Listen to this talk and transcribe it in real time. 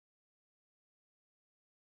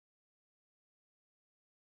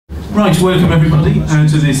Right, welcome everybody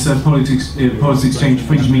to this Politics Exchange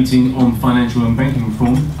Fringe meeting on financial and banking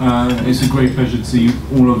reform. It's a great pleasure to see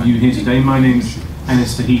all of you here today. My name's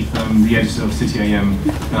Alistair Heath, I'm the editor of City AM,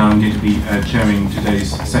 and I'm going to be chairing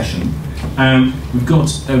today's session. We've got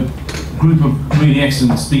a group of really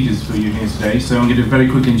excellent speakers for you here today, so I'm going to very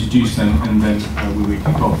quickly introduce them, and then we will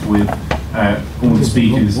kick off with all the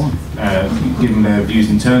speakers giving their views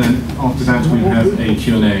in turn, and after that we'll have a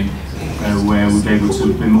Q&A where we'll be able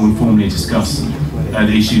to a bit more informally discuss the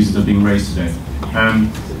issues that are being raised today.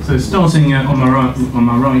 So starting on my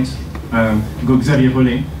right, we've got Xavier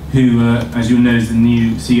Rollet, who, as you know, is the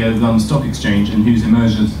new CEO of the London Stock Exchange, and who's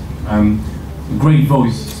emerged as a great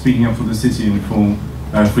voice speaking up for the city and for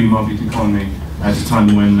free market economy at a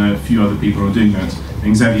time when a few other people are doing that.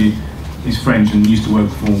 And Xavier is French and used to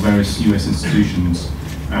work for various US institutions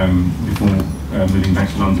before moving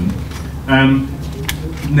back to London.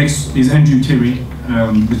 Next is Andrew Tirry,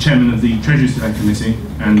 the chairman of the Treasury Select Committee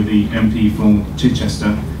and the MP for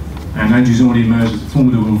Chichester. And Andrew's already emerged as a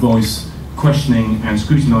formidable voice questioning and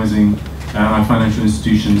scrutinising our financial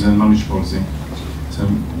institutions and monetary policy. So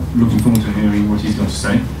looking forward to hearing what he's got to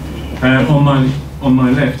say. On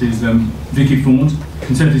my left is Vicky Ford,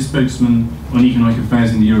 Conservative spokesman on economic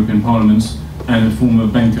affairs in the European Parliament and a former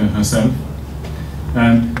banker herself.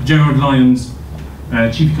 Gerard Lyons,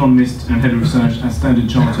 Chief Economist and Head of Research at Standard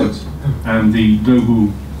Chartered, the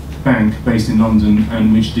global bank based in London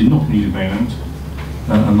and which did not need a bailout,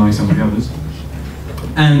 unlike some of the others.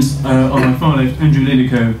 And on my far left, Andrew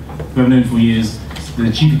Lilico, who I've known for years, the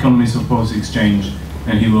Chief Economist of Policy Exchange,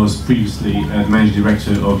 and he was previously the Managing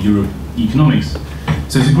Director of Europe Economics.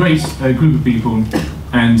 So it's a great group of people,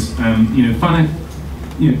 and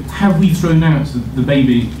have we thrown out the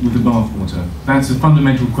baby with the bathwater? That's a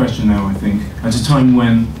fundamental question now, I think, at a time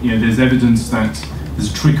when there's evidence that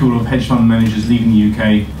there's a trickle of hedge fund managers leaving the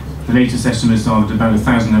UK. The latest estimates are that about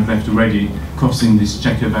 1,000 have left already, costing this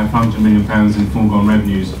check about £500 million in foregone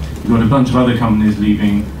revenues. We've got a bunch of other companies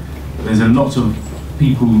leaving. There's a lot of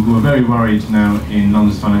people who are very worried now in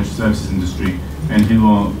London's financial services industry, and who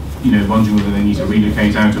are wondering whether they need to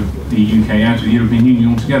relocate out of the UK, out of the European Union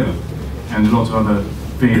altogether. And a lot of other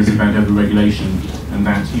fears about over-regulation, and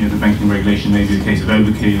that the banking regulation may be a case of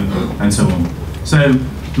overkill and so on. So,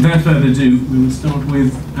 without further ado, we will start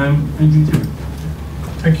with Andrew Tirry.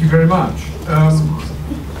 Thank you very much.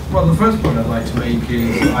 Well, the first point I'd like to make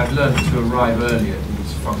is I've learned to arrive early at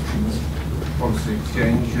these functions, Policy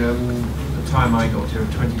Exchange. The time I got here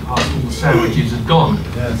at 20 past, all the sandwiches had gone.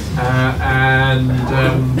 Yes. And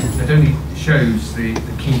it only shows the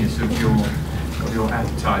keenness of your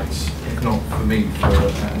appetites, if not for me,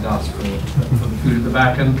 and us for the food at the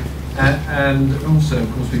back. And also,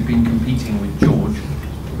 of course, we've been competing with George.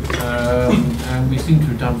 And we seem to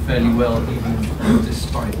have done fairly well even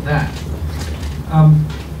despite that.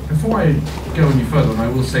 Before I go any further, and I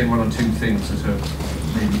will say one or two things that are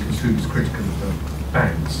maybe construed as critical of the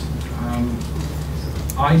banks.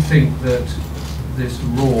 I think that this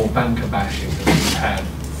raw banker bashing that we've had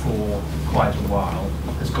for quite a while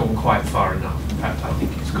has gone quite far enough. In fact, I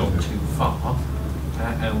think it's gone too far.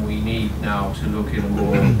 And we need now to look in a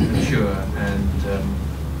more mature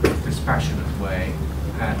and dispassionate way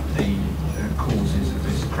at the causes of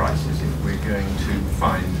this crisis if we're going to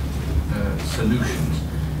find solutions.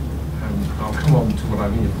 I'll come on to what I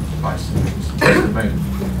mean by solutions in a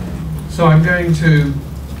moment. So I'm going to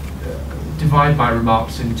divide my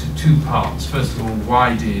remarks into two parts. First of all,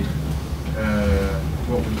 why did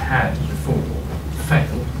what we had before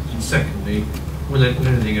fail? And secondly, will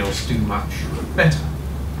anything else do much better?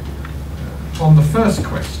 On the first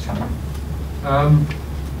question,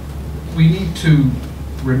 we need to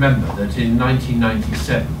remember that in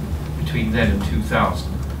 1997, between then and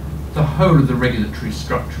 2000, the whole of the regulatory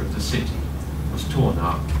structure of the city was torn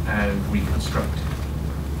up and reconstructed.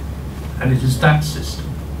 And it is that system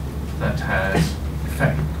that has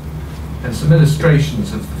failed. And some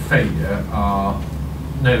illustrations of the failure are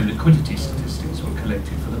no liquidity statistics were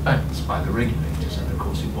collected for the banks by the regulators, and of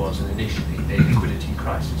course it was initially a liquidity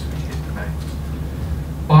crisis which hit the banks.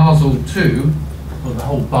 Basel II, well, the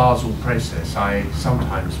whole Basel process, I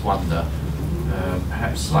sometimes wonder,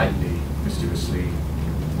 perhaps slightly mischievously,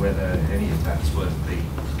 whether any of that's worth the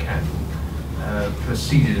candle,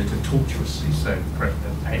 proceeded at a tortuously slow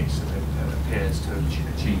pace, and it appears to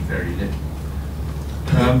achieve very little.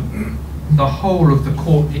 The whole of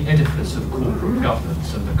the edifice of corporate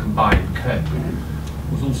governance and the combined code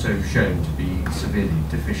was also shown to be severely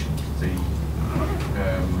deficient. The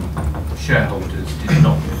shareholders did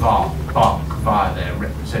not bark via their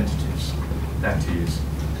representatives, that is,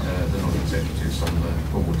 the non-executives on the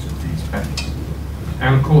boards of these banks.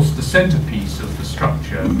 And of course, the centrepiece of the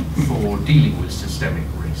structure for dealing with systemic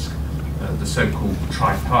risk, the so-called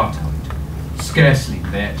tripartite, scarcely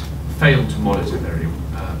met, failed to monitor very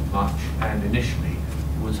much, and initially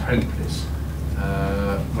was hopeless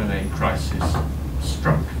when a crisis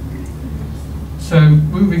struck. So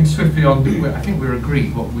moving swiftly on, I think we're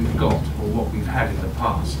agreed what we've got, or what we've had in the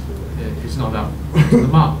past, is not up to the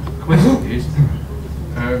mark. The question is,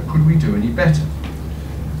 could we do any better?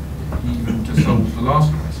 Even to solve the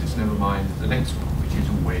last crisis, never mind the next one, which is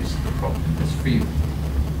always the problem in this field.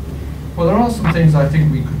 Well, there are some things I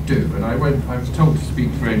think we could do, and I was told to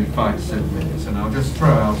speak for only 5 to 7 minutes, and I'll just throw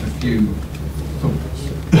out a few thoughts,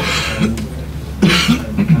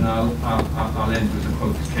 and I'll end with a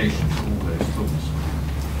qualification for all those thoughts.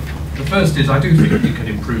 The first is, I do think we can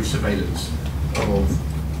improve surveillance of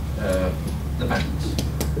the banks.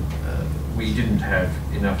 We didn't have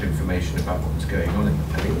enough information about what was going on in the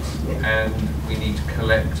banks, and we need to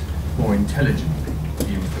collect more intelligently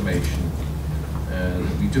the information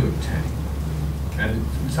that we do obtain. And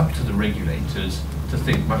it's up to the regulators to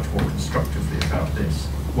think much more constructively about this,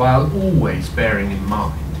 while always bearing in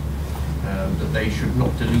mind that they should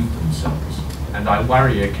not delude themselves. And I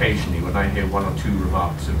worry occasionally when I hear 1 or 2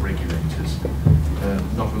 remarks of regulators,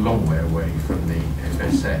 not a long way away from the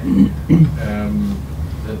FSA,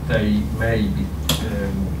 that they may be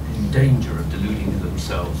in danger of deluding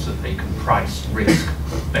themselves that they can price risk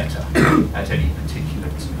better at any particular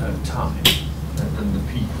time than the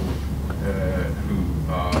people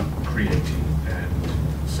who are creating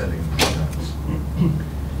and selling products.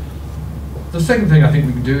 The second thing I think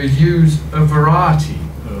we can do is use a variety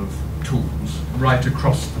of tools right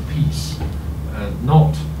across the piece,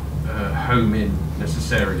 not home in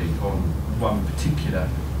necessarily on one particular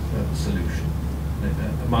solution.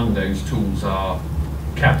 Among those tools are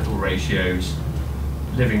capital ratios,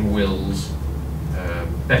 living wills,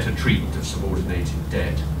 better treatment of subordinated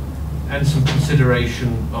debt, and some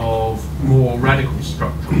consideration of more radical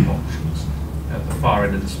structural options at the far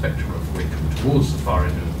end of the spectrum of which, or towards the far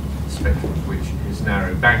end of the spectrum of which, is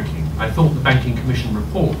narrow banking. I thought the Banking Commission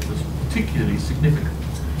report was particularly significant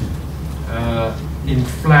in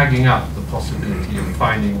flagging up the possibility of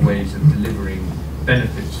finding ways of delivering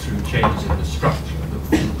benefits through changes in the structure that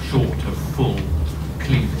fall short of full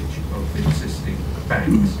cleavage of existing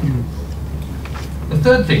banks. The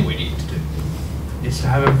third thing we need to do is to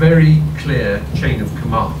have a very clear chain of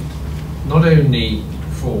command, not only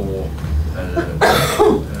for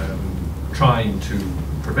trying to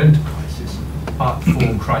prevent a crisis, but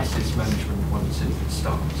for crisis management once it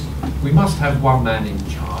starts. We must have one man in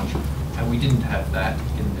charge, and we didn't have that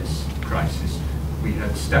in this crisis. We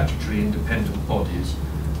had statutory independent bodies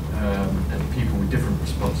and people with different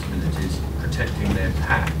responsibilities protecting their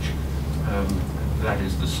patch. That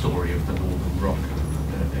is the story of the Northern Rock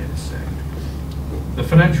episode. The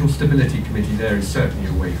Financial Stability Committee there is certainly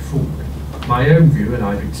a way forward. My own view, and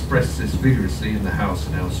I've expressed this vigorously in the House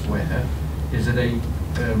and elsewhere, is that a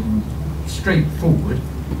straightforward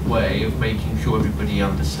way of making sure everybody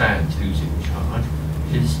understands who's in charge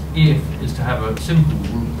is to have a simple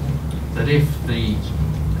rule that if the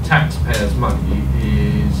taxpayers' money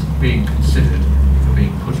is being considered for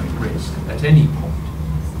being put at risk at any point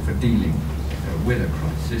for dealing with a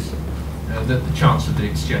crisis, that the Chancellor of the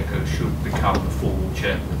Exchequer should become the formal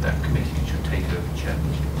chairman of that committee and should take over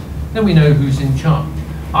chairmanship. Then we know who's in charge.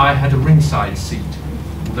 I had a ringside seat,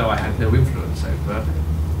 although I had no influence over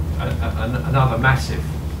another massive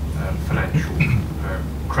financial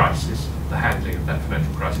crisis, the handling of that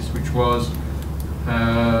financial crisis, which was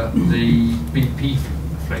the BP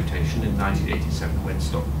flotation in 1987, when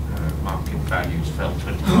stock market values fell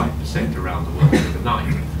 25% around the world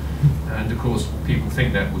overnight. And of course, people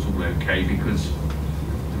think that was all okay because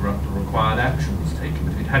the required action was taken.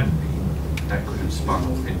 If it hadn't been, that could have spun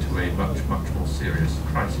off into a much, much more serious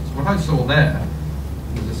crisis. What I saw there,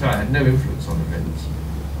 as I say, I had no influence on events,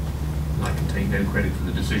 and I can take no credit for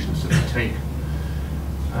the decisions that were taken,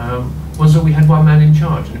 was that we had one man in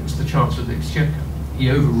charge, and it was the Chancellor of the Exchequer.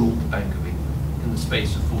 He overruled the Bank of England in the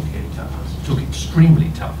space of 48 hours, took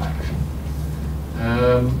extremely tough action,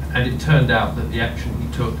 and it turned out that the action he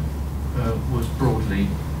took was broadly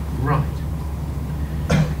right.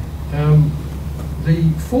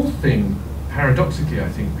 The fourth thing, paradoxically, I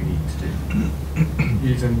think we need to do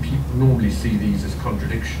is, and people normally see these as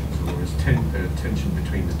contradictions or as tension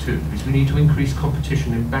between the two, is we need to increase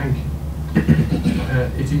competition in banking.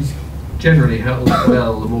 It is generally held that,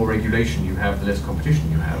 well, the more regulation you have, the less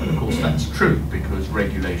competition you have, and of course that's true because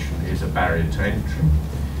regulation is a barrier to entry.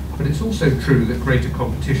 But it's also true that greater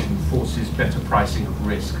competition forces better pricing of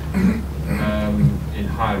risk in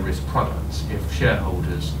higher risk products if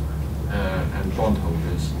shareholders and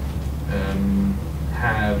bondholders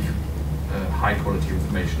have high quality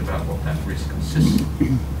information about what that risk consists of.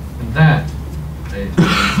 And that is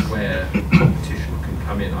where competition can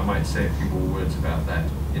come in. I might say a few more words about that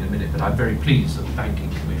in a minute, but I'm very pleased that the Banking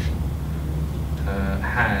Commission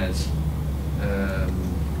has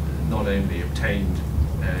not only obtained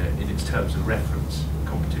in its terms of reference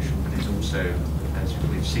competition, but is also, as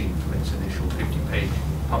we've seen from its initial 50-page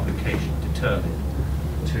publication, determined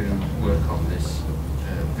to work on this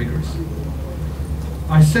vigorously.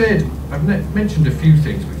 I've mentioned a few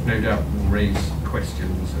things which no doubt will raise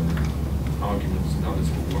questions and arguments and others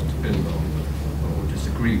will want to build on or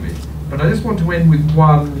disagree with. But I just want to end with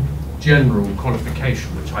one general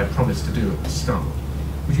qualification, which I promised to do at the start,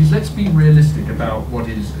 which is let's be realistic about what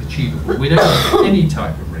is achievable. We don't have any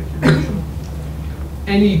type of regulation,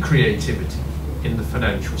 any creativity in the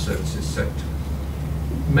financial services sector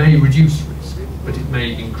may reduce risk, but it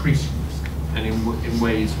may increase risk, and in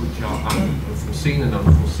ways which are unforeseen and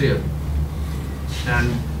unforeseeable.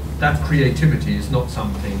 And that creativity is not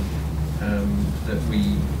something that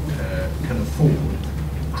we can afford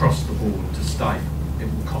across the board to stifle. It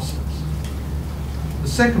will cost us. The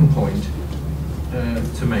second point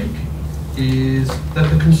to make is that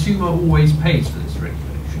the consumer always pays for this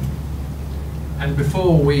regulation. And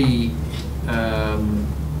before we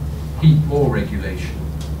heap more regulation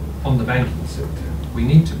on the banking sector, we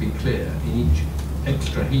need to be clear in each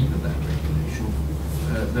extra heap of that regulation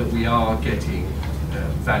that we are getting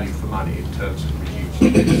value for money in terms of reduced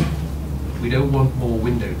risk. We don't want more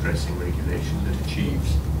window dressing regulation that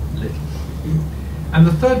achieves little. And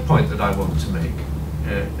the third point that I want to make,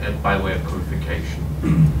 by way of qualification,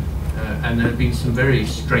 and there have been some very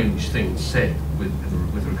strange things said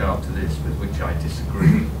with regard to this, with which I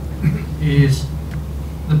disagree, is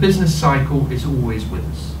the business cycle is always with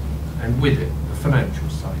us, and with it, the financial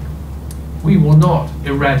cycle. We will not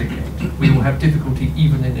eradicate, we will have difficulty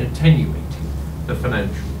even in attenuating the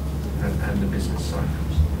financial and the business cycles.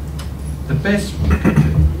 The best we can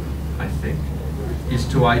do, I think, is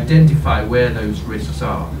to identify where those risks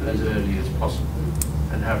are as early as possible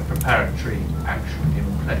and have preparatory action in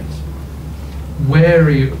place.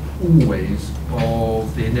 Wary always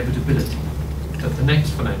of the inevitability that the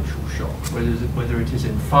next financial shock, whether it is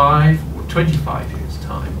in 5 or 25 years'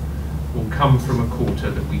 time, will come from a quarter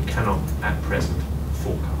that we cannot at present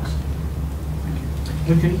forecast.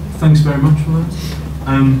 Okay, thanks very much for that.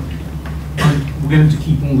 We're going to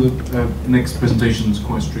keep all the next presentations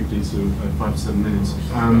quite strictly to 5 to 7 minutes.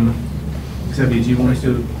 Xavier, do you want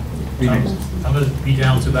to be next? I'm going to be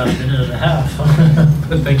down to about a minute and a half.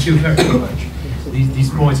 But thank you very much. These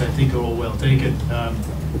points I think are all well taken,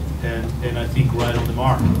 and I think right on the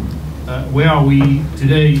mark. Where are we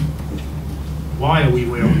today? Why are we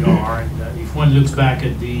where we are? And if one looks back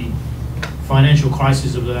at the financial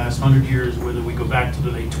crisis of the last 100 years, whether we go back to the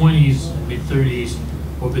late 20s and mid 30s,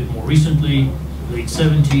 or a bit more recently, late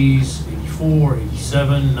 70s, 84,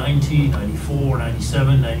 87, 90, 94,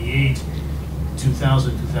 97, 98,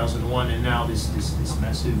 2000, 2001, and now this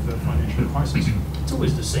massive financial crisis. It's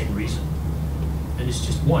always the same reason. And it's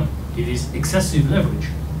just one. It is excessive leverage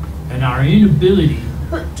and our inability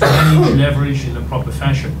to manage leverage in a proper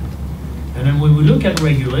fashion. And then when we look at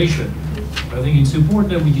regulation, I think it's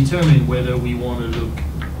important that we determine whether we want to look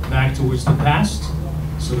back towards the past,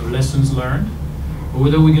 sort of lessons learned, or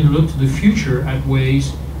whether we're going to look to the future at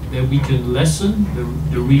ways that we can lessen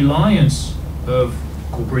the reliance of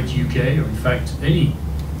corporate UK, or in fact any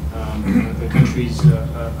country's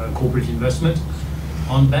corporate investment,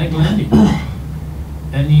 on bank lending.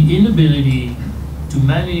 And the inability to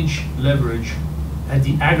manage leverage at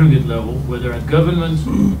the aggregate level, whether at government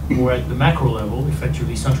or at the macro level,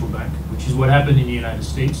 effectively central bank, which is what happened in the United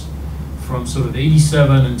States from sort of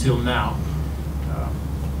 87 until now.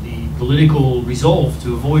 The political resolve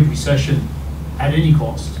to avoid recession at any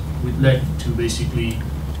cost would lead to basically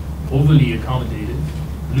overly accommodative,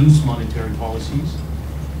 loose monetary policies,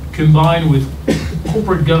 combined with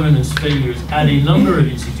corporate governance failures at a number of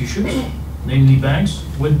institutions, namely banks.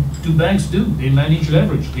 What do banks do? They manage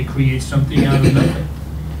leverage. They create something out of nothing.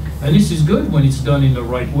 And this is good when it's done in the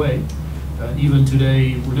right way. Even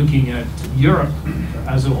today, we're looking at Europe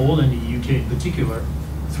as a whole, and the UK in particular.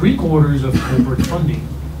 3/4 of corporate funding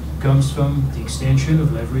comes from the extension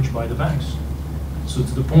of leverage by the banks. So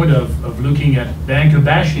to the point of looking at banker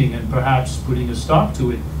bashing and perhaps putting a stop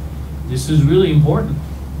to it, this is really important.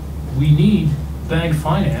 We need bank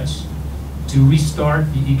finance to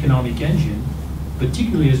restart the economic engine,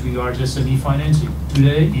 particularly as regards SME financing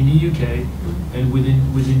today in the UK and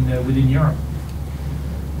within Europe.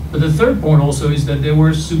 But the third point also is that there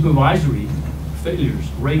were supervisory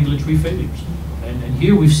failures, regulatory failures. And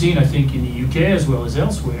here we've seen, I think, in the UK as well as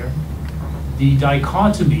elsewhere, the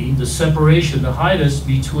dichotomy, the separation, the hiatus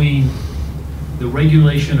between the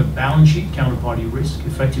regulation of balance sheet counterparty risk,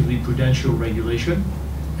 effectively prudential regulation,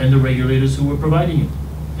 and the regulators who were providing it.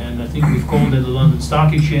 And I think we've called it the London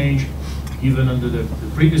Stock Exchange, even under the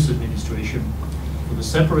previous administration, for the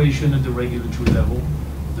separation at the regulatory level,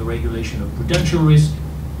 the regulation of prudential risk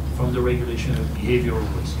from the regulation of behavioral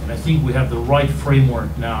risk. And I think we have the right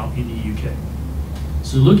framework now in the UK.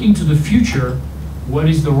 So looking to the future, what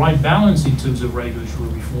is the right balance in terms of regulatory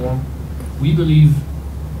reform? We believe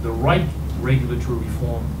the right regulatory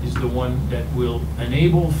reform is the one that will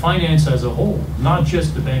enable finance as a whole, not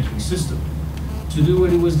just the banking system, to do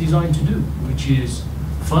what it was designed to do, which is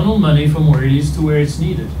funnel money from where it is to where it's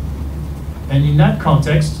needed. And in that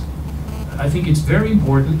context, I think it's very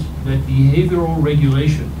important that behavioral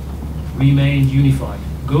regulation remained unified.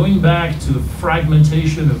 Going back to the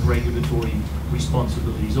fragmentation of regulatory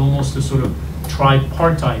responsibilities, almost a sort of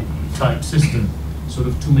tripartite type system, sort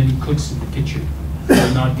of too many cooks in the kitchen,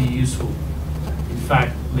 will not be useful. In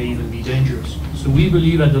fact, may even be dangerous. So we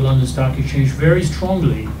believe at the London Stock Exchange very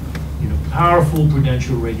strongly in a powerful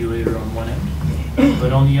prudential regulator on one hand,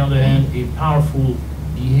 but on the other hand, a powerful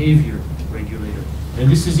behavior regulator. And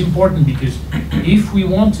this is important because if we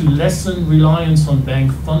want to lessen reliance on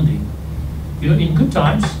bank funding, in good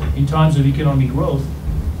times, in times of economic growth,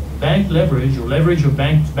 bank leverage or leverage of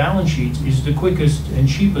bank balance sheets is the quickest and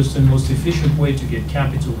cheapest and most efficient way to get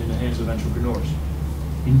capital in the hands of entrepreneurs.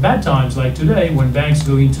 In bad times like today, when banks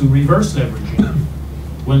go into reverse leveraging,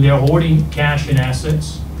 when they're hoarding cash and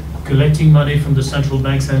assets, collecting money from the central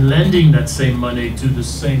banks and lending that same money to the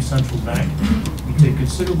same central bank, we take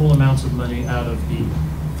considerable amounts of money out of the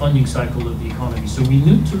funding cycle of the economy. So we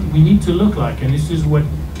need to look like, and this is what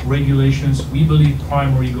regulations, we believe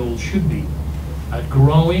primary goals should be, at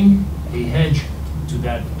growing a hedge to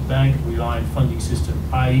that bank-reliant funding system,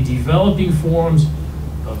 i.e. developing forms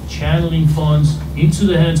of channeling funds into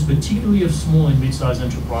the hands particularly of small and mid-sized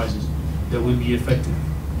enterprises that will be effective.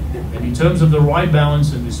 And in terms of the right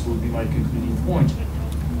balance, and this will be my concluding point,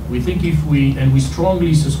 we think we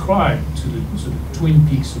strongly subscribe to the sort of Twin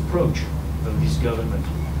Peaks approach of this government.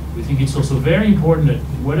 We think it's also very important that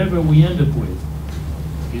whatever we end up with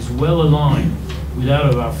is well aligned with that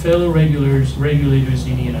of our fellow regulators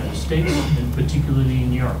in the United States and particularly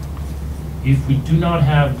in Europe. If we do not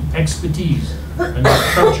have the expertise and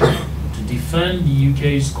the structure to defend the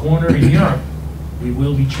UK's corner in Europe, we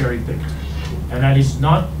will be cherry-picked. And that is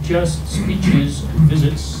not just speeches and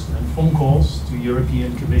visits and phone calls to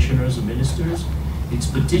European commissioners and ministers. It's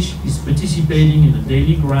participating in the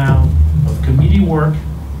daily ground of committee work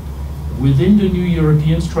within the new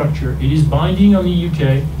European structure. It is binding on the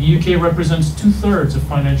UK. The UK represents 2/3 of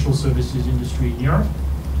financial services industry in Europe.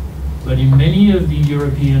 But in many of the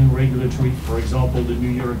European regulatory, for example, the new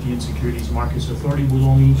European Securities Markets Authority will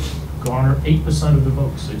only garner 8% of the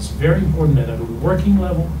votes. So it's very important that at a working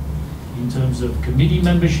level, in terms of committee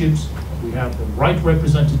memberships, we have the right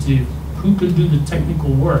representative who can do the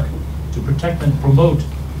technical work to protect and promote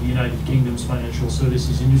the United Kingdom's financial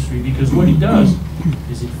services industry, because what it does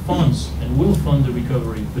is it funds and will fund the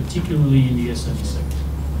recovery, particularly in the SME sector.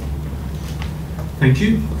 Thank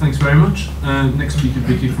you. Thanks very much. Next speaker,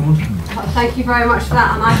 Vicky Ford. Thank you very much for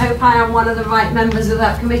that, and I hope I am one of the right members of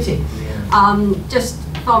that committee. Just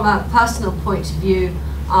from a personal point of view,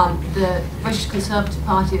 the British Conservative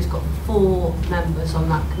Party has got 4 members on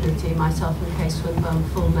that committee, myself and Kay Swinburne,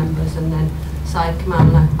 full members, and then Syed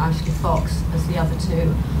Kamal and Ashley Fox as the other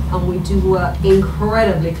 2. And we do work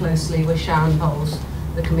incredibly closely with Sharon Bowles,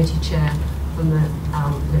 the committee chair from the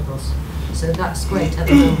Liberals. So that's great at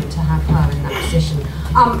the moment to have her in that position.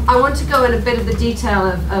 I want to go in a bit of the detail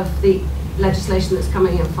of the legislation that's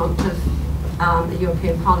coming in front of the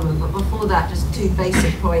European Parliament, but before that, just 2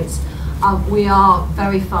 basic points. We are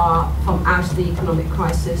very far from out of the economic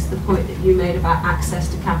crisis. The point that you made about access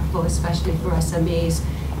to capital, especially for SMEs,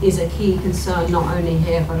 is a key concern not only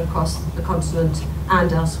here but across the continent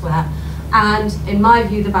and elsewhere. And in my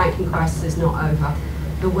view, the banking crisis is not over.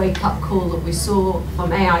 The wake-up call that we saw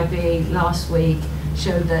from AIB last week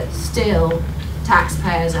showed that still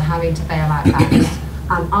taxpayers are having to bail out banks.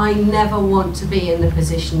 And I never want to be in the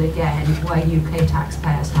position again where UK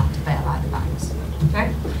taxpayers have to bail out the banks.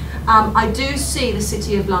 Okay? I do see the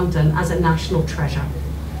City of London as a national treasure.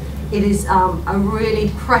 It is a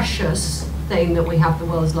really precious thing that we have the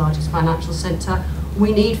world's largest financial centre.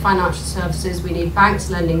 We need financial services, we need banks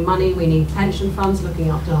lending money, we need pension funds looking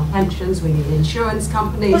after our pensions, we need insurance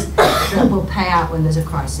companies that will pay out when there's a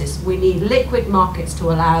crisis. We need liquid markets to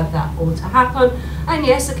allow that all to happen. And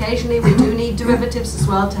yes, occasionally we do need derivatives as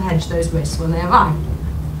well to hedge those risks when they arrive.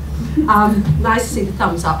 Nice to see the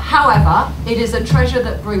thumbs up. However, it is a treasure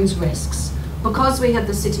that brings risks. Because we have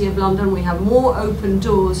the City of London, we have more open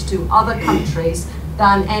doors to other countries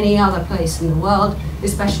than any other place in the world,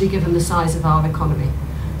 especially given the size of our economy.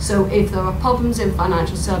 So if there are problems in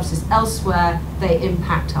financial services elsewhere, they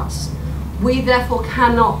impact us. We therefore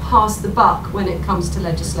cannot pass the buck when it comes to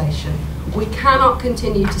legislation. We cannot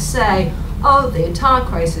continue to say, oh, the entire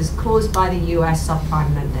crisis caused by the US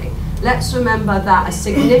subprime lending. Let's remember that a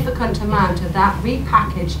significant amount of that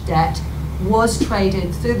repackaged debt was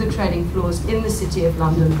traded through the trading floors in the City of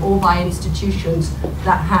London or by institutions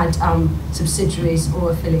that had subsidiaries or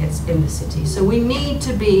affiliates in the city. So we need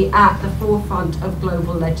to be at the forefront of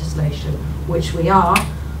global legislation, which we are.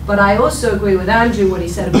 But I also agree with Andrew what he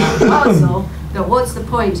said about Basel, that what's the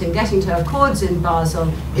point in getting to accords in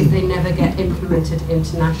Basel if they never get implemented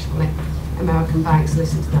internationally? American banks,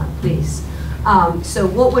 listen to that, please. So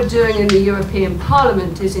what we're doing in the European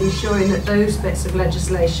Parliament is ensuring that those bits of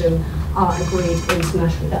legislation are agreed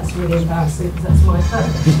internationally. That's really embarrassing because that's my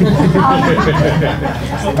phone.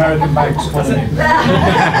 American banks.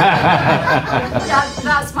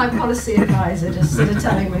 That's my policy advisor just sort of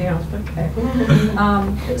telling me off. Okay.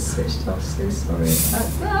 It's switched off, so sorry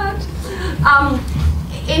about that.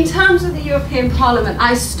 In terms of the European Parliament,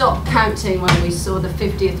 I stopped counting when we saw the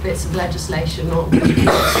 50th bits of legislation or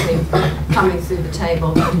coming through the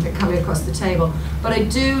table, coming across the table. But I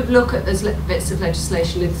do look at those bits of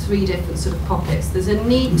legislation in three different sort of pockets. There's a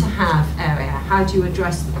need to have area. How do you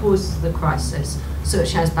address the causes of the crisis,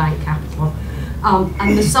 such as bank capital?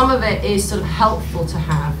 And some of it is sort of helpful to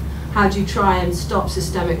have. How do you try and stop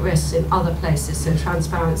systemic risks in other places? So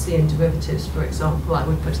transparency and derivatives, for example, I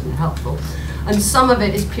would put in the helpful. And some of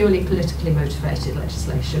it is purely politically motivated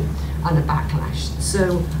legislation and a backlash.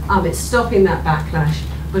 So it's stopping that backlash,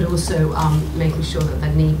 but also making sure that the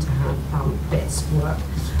need to have bits work.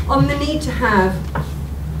 On the need to have,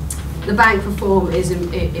 the bank reform is,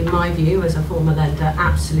 in my view, as a former lender,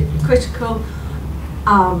 absolutely critical.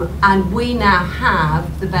 And we now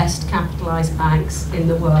have the best capitalised banks in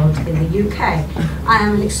the world in the UK. I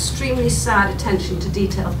am an extremely sad attention to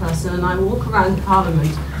detail person, and I walk around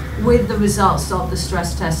Parliament with the results of the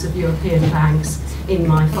stress tests of European banks in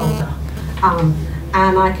my folder.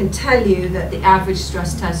 And I can tell you that the average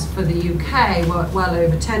stress tests for the UK were well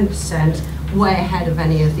over 10%, way ahead of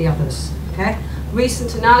any of the others. Okay?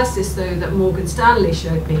 Recent analysis, though, that Morgan Stanley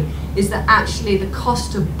showed me is that actually the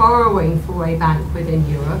cost of borrowing for a bank within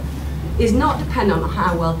Europe is not dependent on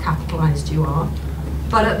how well capitalised you are,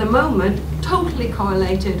 but at the moment totally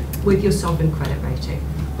correlated with your sovereign credit rating,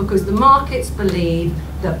 because the markets believe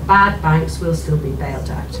that bad banks will still be bailed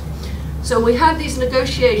out. So we had these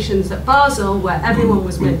negotiations at Basel where everyone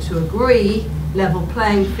was meant to agree level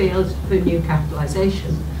playing field for new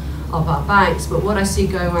capitalisation of our banks, but what I see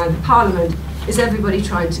going around the Parliament is everybody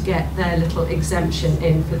trying to get their little exemption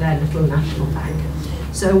in for their little national bank.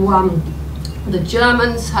 So the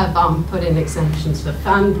Germans have put in exemptions for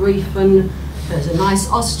Pfandbriefen. There's a nice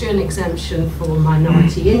Austrian exemption for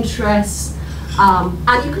minority interests.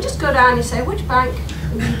 And you can just go down and say, which bank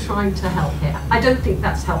are you trying to help here? I don't think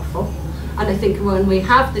that's helpful. And I think when we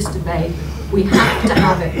have this debate, we have to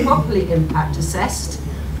have it properly impact assessed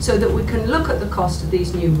so that we can look at the cost of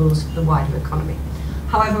these new rules for the wider economy.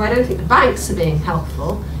 However, I don't think the banks are being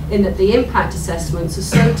helpful in that the impact assessments are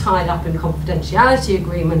so tied up in confidentiality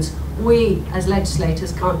agreements, we as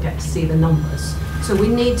legislators can't get to see the numbers. So we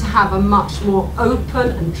need to have a much more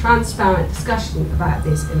open and transparent discussion about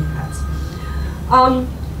these impacts.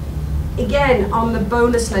 Again, on the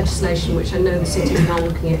bonus legislation, which I know the city is now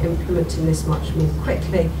looking at implementing this much more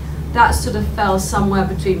quickly, that sort of fell somewhere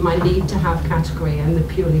between my need to have category and the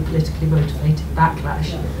purely politically motivated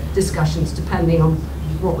backlash discussions, depending on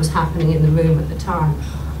what was happening in the room at the time.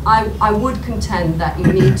 I would contend that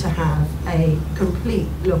you need to have a complete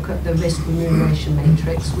look at the risk remuneration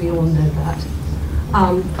matrix. We all know that.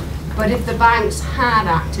 But if the banks had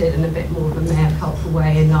acted in a bit more of a mea culpa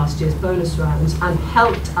way in last year's bonus rounds and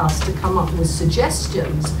helped us to come up with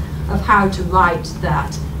suggestions of how to write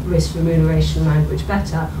that risk remuneration language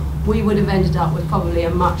better, we would have ended up with probably a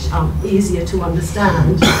much easier to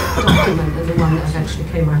understand document than the one that eventually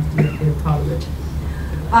came out of the European Parliament.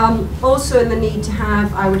 Also in the need to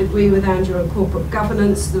have, I would agree with Andrew on corporate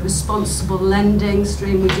governance, the responsible lending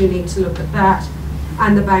stream, we do need to look at that,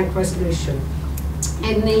 and the bank resolution.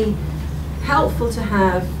 In the helpful to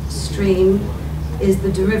have stream, is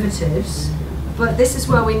the derivatives, but this is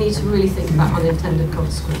where we need to really think about unintended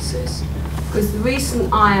consequences. Because the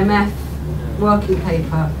recent IMF working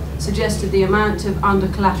paper suggested the amount of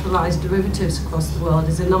under-collateralized derivatives across the world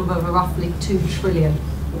is a number of roughly 2 trillion,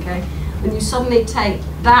 okay? When you suddenly take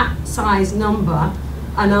that size number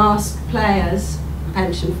and ask players,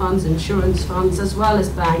 pension funds, insurance funds, as well as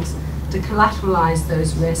banks, to collateralize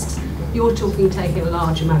those risks, you're talking taking a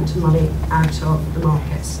large amount of money out of the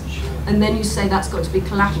markets. And then you say that's got to be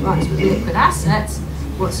collateralized with liquid assets.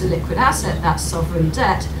 What's a liquid asset? That's sovereign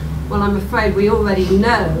debt. Well, I'm afraid we already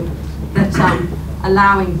know that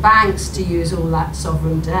allowing banks to use all that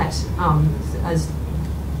sovereign debt as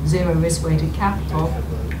zero risk-weighted capital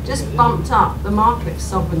just bumped up the market for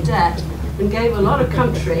sovereign debt and gave a lot of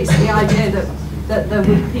countries the idea that there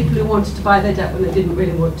were people who wanted to buy their debt when they didn't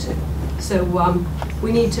really want to. So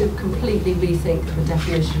we need to completely rethink the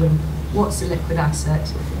definition of what's a liquid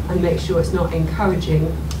asset and make sure it's not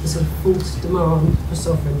encouraging the sort of false demand for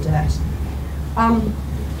sovereign debt.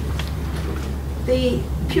 The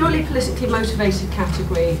purely politically motivated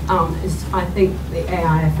category is, I think, the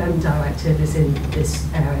AIFM directive is in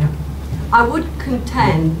this area. I would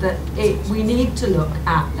contend that we need to look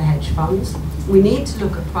at the hedge funds, we need to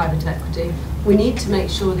look at private equity, we need to make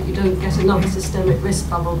sure that you don't get another systemic risk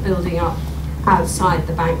bubble building up outside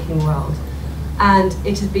the banking world. And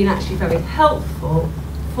it has been actually very helpful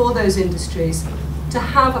for those industries to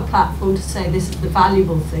have a platform to say this is the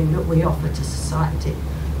valuable thing that we offer to society.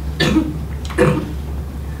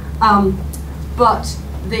 But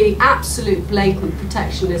the absolute blatant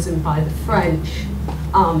protectionism by the French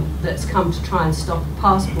that's come to try and stop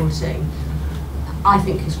passporting, I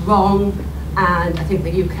think is wrong, and I think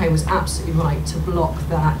the UK was absolutely right to block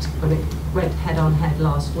that when it went head-on-head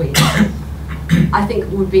last week. I think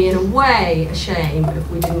it would be in a way a shame if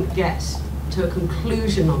we didn't get to a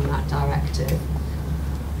conclusion on that directive,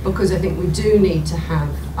 because I think we do need to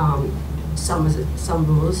have some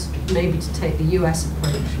rules, maybe to take the US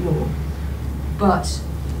approach more. But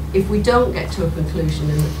if we don't get to a conclusion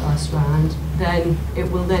in the first round, then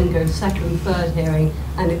it will then go second, third hearing,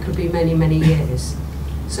 and it could be many, many years.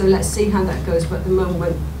 So let's see how that goes, but at the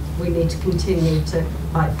moment we need to continue to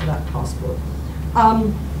fight for that passport.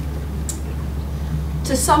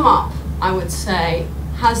 To sum up, I would say,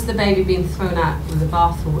 has the baby been thrown out with the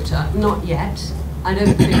bathwater? Not yet. I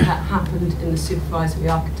don't think that happened in the supervisory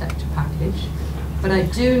architecture package, but I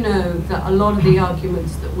do know that a lot of the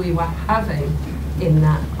arguments that we were having in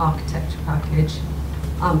that architecture package,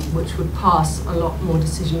 which would pass a lot more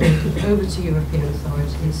decision making over to European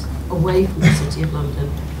authorities, away from the City of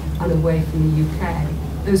London and away from the UK,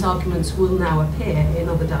 those arguments will now appear in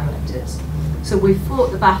other directives. So we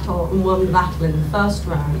fought the battle and won the battle in the first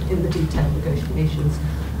round in the detailed negotiations.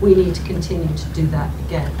 We need to continue to do that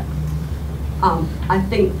again. I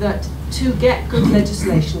think that to get good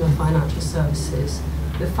legislation on financial services,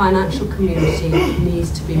 the financial community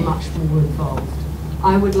needs to be much more involved.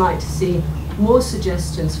 I would like to see more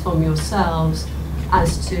suggestions from yourselves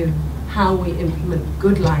as to how we implement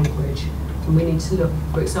good language. And we need to look,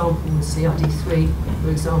 for example, with CRD3, for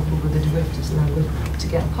example, with the derivatives language, to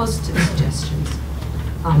get positive suggestions.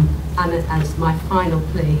 And as my final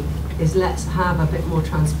plea is, let's have a bit more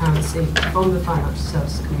transparency from the financial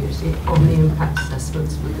services community on the impact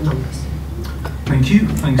assessments with the numbers. Thank you.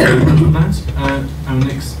 Thanks very much for that. Our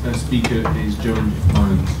next speaker is John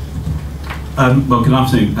Lyons. Well, good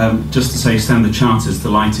afternoon. Just to say, Standard Chartered is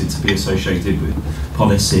delighted to be associated with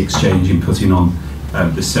Policy Exchange in putting on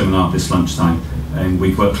this seminar this lunchtime, and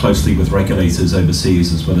we've worked closely with regulators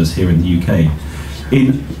overseas as well as here in the UK.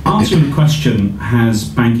 In answering the question, has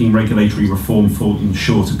banking regulatory reform fallen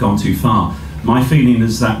short or gone too far? My feeling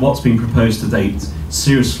is that what's been proposed to date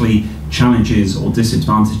seriously challenges or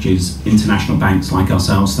disadvantages international banks like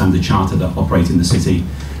ourselves, Standard Chartered, that operate in the city.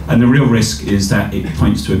 And the real risk is that it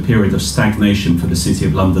points to a period of stagnation for the City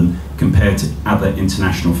of London compared to other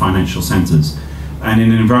international financial centres. And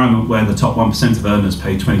in an environment where the top 1% of earners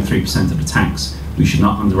pay 23% of the tax, we should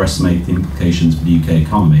not underestimate the implications for the UK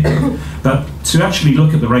economy. But to actually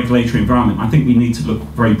look at the regulatory environment, I think we need to look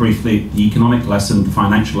very briefly at the economic lesson, the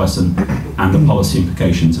financial lesson, and the policy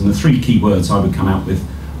implications. And the three key words I would come out with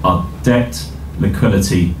are debt,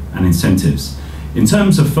 liquidity, and incentives. In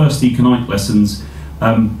terms of first economic lessons,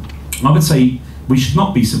 I would say we should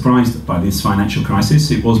not be surprised by this financial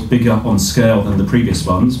crisis. It was bigger on scale than the previous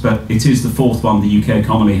ones, but it is the fourth one the UK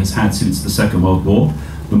economy has had since the Second World War.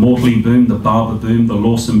 The Maudley boom, the Barber boom, the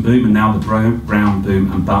Lawson boom, and now the Brown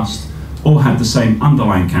boom and bust all had the same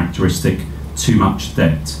underlying characteristic: too much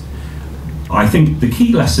debt. I think the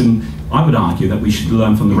key lesson I would argue that we should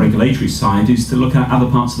learn from the regulatory side is to look at other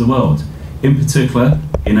parts of the world. In particular,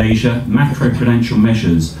 in Asia, macroprudential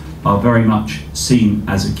measures are very much seen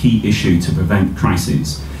as a key issue to prevent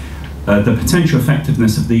crises. The potential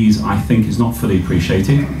effectiveness of these, I think, is not fully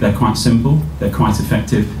appreciated. They're quite simple, they're quite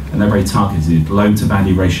effective, and they're very targeted.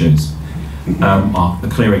 Loan-to-value ratios are a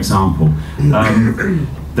clear example.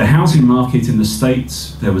 The housing market in the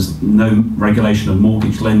States, there was no regulation of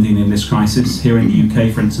mortgage lending in this crisis. Here in the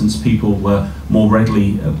UK, for instance, people were more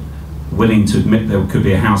readily willing to admit there could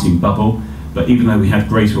be a housing bubble, but even though we had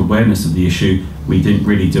greater awareness of the issue, we didn't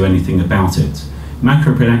really do anything about it.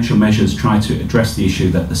 Macroprudential measures try to address the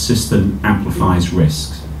issue that the system amplifies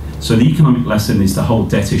risks. So the economic lesson is the whole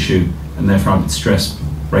debt issue, and therefore I would stress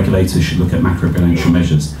regulators should look at macroprudential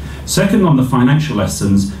measures. Second, on the financial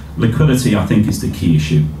lessons, liquidity, I think, is the key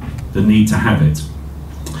issue, the need to have it.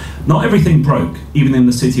 Not everything broke, even in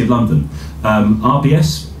the City of London.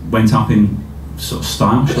 RBS went up in sort of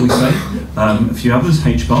style, shall we say. A few others,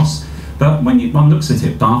 HBOS. But when one looks at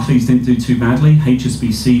it, Barclays didn't do too badly,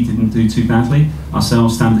 HSBC didn't do too badly,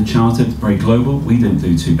 ourselves, Standard Chartered, very global, we didn't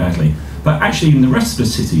do too badly. But actually in the rest of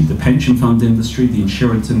the city, the pension fund industry, the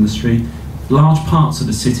insurance industry, large parts of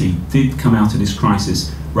the city did come out of this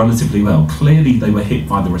crisis relatively well. Clearly they were hit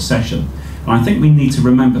by the recession. And I think we need to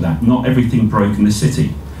remember that not everything broke in the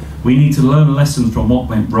city. We need to learn lessons from what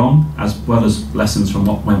went wrong as well as lessons from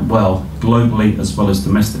what went well globally as well as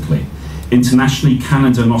domestically. Internationally,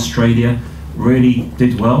 Canada and Australia really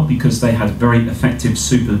did well because they had very effective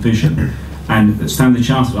supervision. And Standard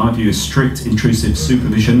Chartered, I view, as strict intrusive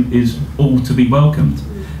supervision is all to be welcomed.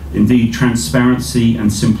 Indeed, transparency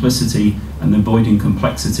and simplicity and avoiding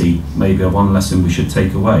complexity may be one lesson we should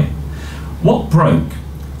take away. What broke?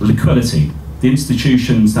 Liquidity. The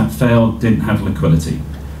institutions that failed didn't have liquidity.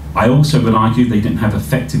 I also would argue they didn't have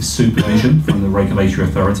effective supervision from the regulatory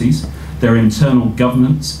authorities. Their internal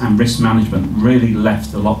governance and risk management really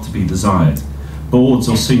left a lot to be desired. Boards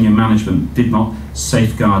or senior management did not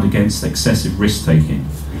safeguard against excessive risk-taking.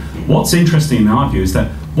 What's interesting in our view is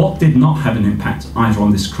that what did not have an impact either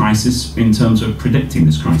on this crisis in terms of predicting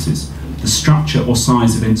this crisis, the structure or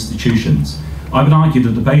size of institutions. I would argue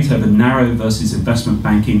the debate over narrow versus investment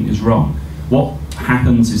banking is wrong. What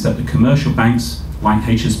happens is that the commercial banks like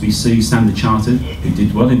HSBC, Standard Chartered, who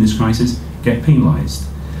did well in this crisis, get penalised.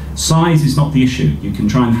 Size is not the issue. You can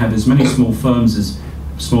try and have as many small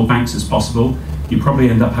banks as possible. You probably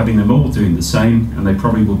end up having them all doing the same, and they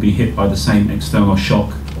probably will be hit by the same external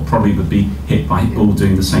shock, or probably would be hit by all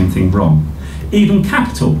doing the same thing wrong. Even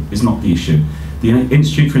capital is not the issue. The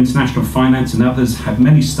Institute for International Finance and others have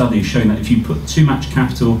many studies showing that if you put too much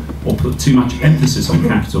capital or put too much emphasis on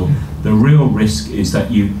capital, the real risk is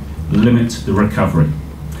that you limit the recovery.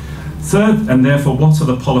 Third, and therefore, what are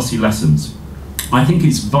the policy lessons? I think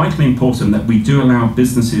it's vitally important that we do allow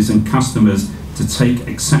businesses and customers to take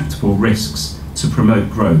acceptable risks to promote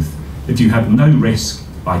growth. If you have no risk,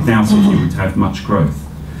 I doubt if you would have much growth.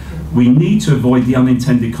 We need to avoid the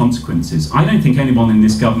unintended consequences. I don't think anyone in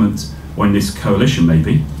this government, or in this coalition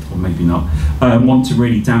maybe, or maybe not, want to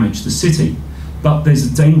really damage the city. But there's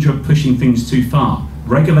a danger of pushing things too far.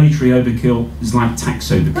 Regulatory overkill is like tax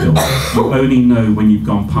overkill. You only know when you've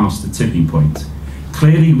gone past the tipping point.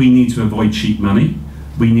 Clearly, we need to avoid cheap money.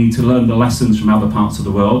 We need to learn the lessons from other parts of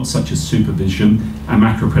the world, such as supervision and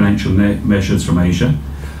macroprudential measures from Asia.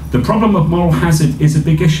 The problem of moral hazard is a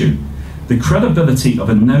big issue. The credibility of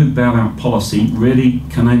a no bailout policy really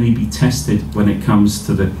can only be tested when it comes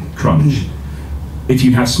to the crunch. If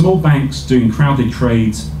you have small banks doing crowded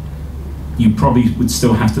trades, you probably would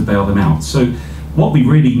still have to bail them out. So what we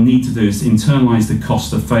really need to do is internalise the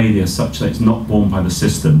cost of failure such that it's not borne by the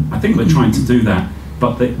system. I think we're trying to do that,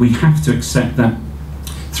 but that we have to accept that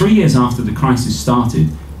 3 years after the crisis started,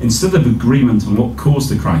 instead of agreement on what caused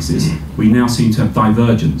the crisis, we now seem to have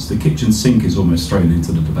divergence. The kitchen sink is almost thrown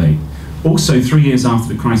into the debate. Also, 3 years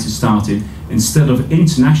after the crisis started, instead of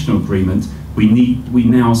international agreement, we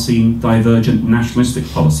now see divergent nationalistic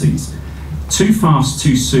policies. Too fast,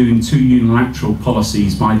 too soon, too unilateral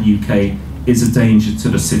policies by the UK is a danger to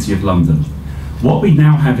the City of London. What we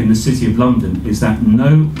now have in the City of London is that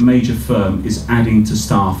no major firm is adding to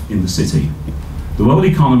staff in the city. The world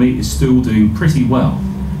economy is still doing pretty well.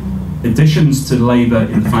 Additions to labour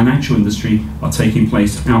in the financial industry are taking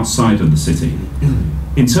place outside of the city.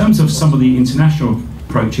 In terms of some of the international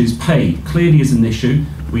approaches, pay clearly is an issue.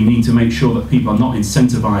 We need to make sure that people are not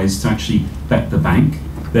incentivised to actually bet the bank.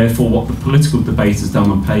 Therefore, what the political debate has done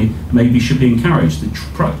on pay maybe should be encouraged.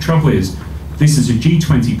 The trouble is, this is a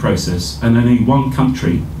G20 process, and only one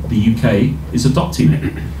country, the UK, is adopting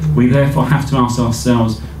it. We therefore have to ask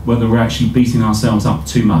ourselves whether we're actually beating ourselves up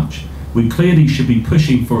too much. We clearly should be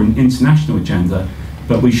pushing for an international agenda,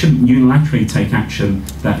 but we shouldn't unilaterally take action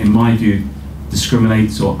that, in my view,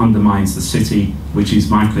 discriminates or undermines the city, which is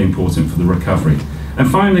vitally important for the recovery.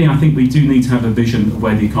 And finally, I think we do need to have a vision of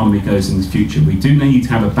where the economy goes in the future. We do need to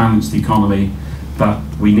have a balanced economy, but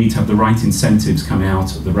we need to have the right incentives coming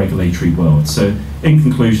out of the regulatory world. So, in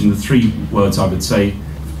conclusion, the three words I would say: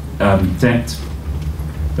 debt,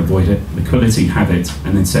 avoid it; liquidity, have it;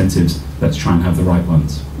 and incentives, let's try and have the right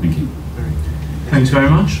ones. Thank you. Thanks very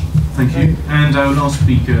much. Thank you. And our last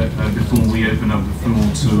speaker, before we open up the floor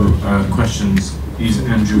to questions, is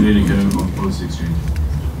Andrew Lilico of Policy Exchange.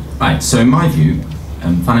 Right, so in my view,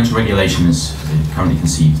 financial regulation as currently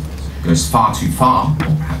conceived goes far too far,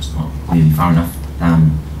 or perhaps not really far enough,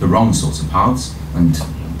 down the wrong sorts of paths and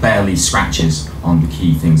barely scratches on the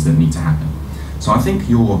key things that need to happen. So I think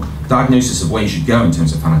your diagnosis of where you should go in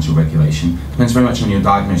terms of financial regulation depends very much on your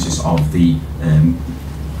diagnosis of the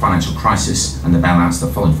financial crisis and the bailouts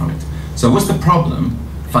that followed from it. So was the problem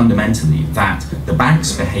fundamentally that the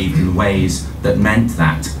banks behaved in ways that meant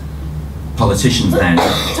that politicians then,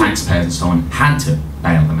 taxpayers and so on, had to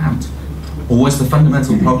bail them out? Or was the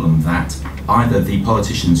fundamental problem that either the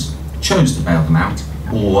politicians chose to bail them out,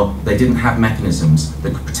 or they didn't have mechanisms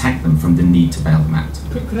that could protect them from the need to bail them out?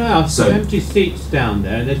 Could I ask, there are empty seats down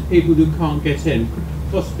there, and there's people who can't get in. Could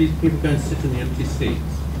possibly people go and sit in the empty seats?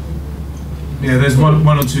 Yeah, there's one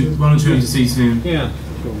or two empty seats here. Yeah.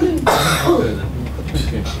 Sure.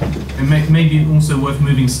 Okay. And maybe also worth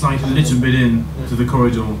moving a little bit in to the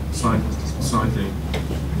corridor slightly.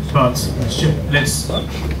 But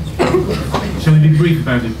shall we be brief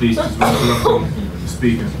about it, please, because we're interrupting the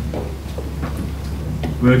speaker.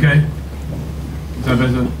 We're okay? Is that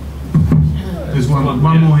better? There's one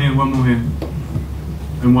more here,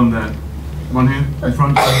 and one there. One here, in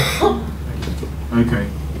front? Okay.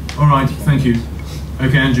 All right, thank you.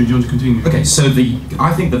 Okay, Andrew, do you want to continue? Okay, so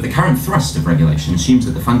I think that the current thrust of regulation assumes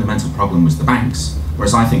that the fundamental problem was the banks,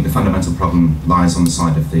 whereas I think the fundamental problem lies on the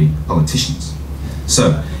side of the politicians.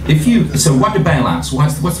 So what do bailouts?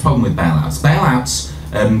 What's the problem with bailouts? Bailouts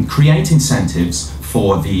create incentives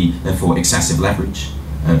for excessive leverage,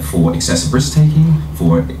 for excessive risk-taking,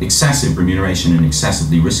 for excessive remuneration and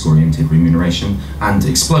excessively risk-oriented remuneration, and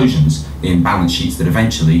explosions in balance sheets that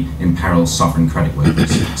eventually imperil sovereign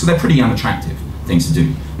creditworthiness. So they're pretty unattractive things to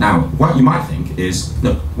do. Now, what you might think is,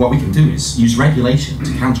 look, what we can do is use regulation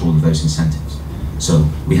to counter all of those incentives. So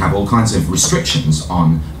we have all kinds of restrictions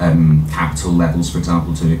on capital levels, for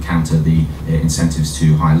example, to counter the incentives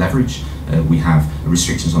to high leverage. We have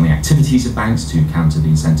restrictions on the activities of banks to counter the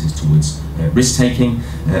incentives towards risk-taking.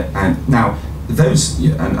 And now,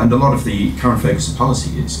 and a lot of the current focus of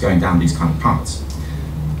policy is going down these kind of paths.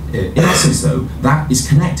 In essence, though, that is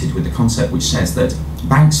connected with the concept which says that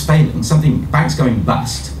banks going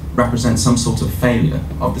bust represents some sort of failure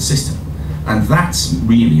of the system. And that's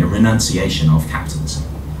really a renunciation of capitalism.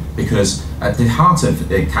 Because at the heart of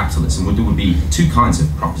capitalism would be two kinds of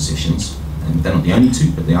propositions, and they're not the only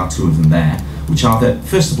two, but there are two of them there, which are that,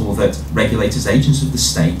 first of all, that regulators, agents of the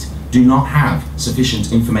state, do not have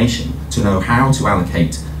sufficient information to know how to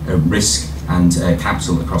allocate risk and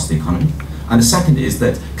capital across the economy. And the second is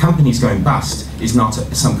that companies going bust is not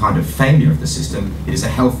some kind of failure of the system, it is a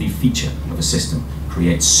healthy feature of a system. It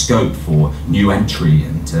creates scope for new entry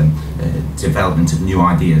and development of new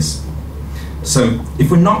ideas. So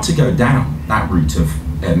if we're not to go down that route of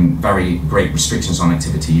very great restrictions on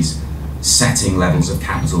activities, setting levels of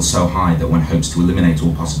capital so high that one hopes to eliminate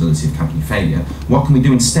all possibility of company failure, what can we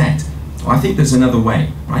do instead? Well, I think there's another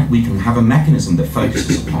way, right? We can have a mechanism that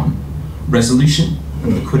focuses upon resolution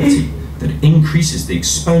and liquidity, that increases the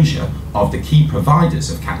exposure of the key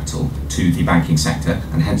providers of capital to the banking sector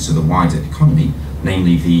and hence to the wider economy,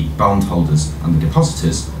 namely the bondholders and the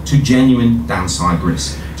depositors, to genuine downside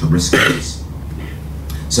risk, to risk takers.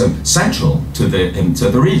 So central to there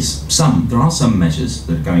are some measures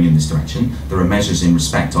that are going in this direction. There are measures in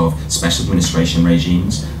respect of special administration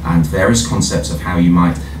regimes and various concepts of how you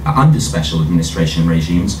might, under special administration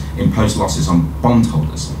regimes, impose losses on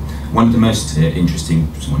bondholders. One of the most interesting,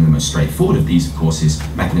 one of the most straightforward of these, of course, is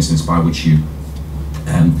mechanisms by which you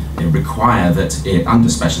require that under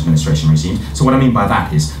special administration regimes. So what I mean by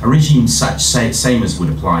that is a regime same as would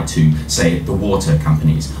apply to, say, the water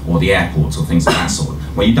companies or the airports or things of that sort,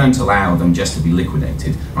 where you don't allow them just to be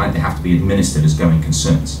liquidated, right? They have to be administered as going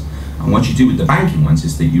concerns. And what you do with the banking ones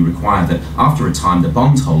is that you require that after a time the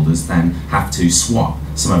bondholders then have to swap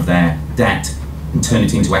some of their debt and turn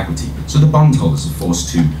it into equity. So the bondholders are forced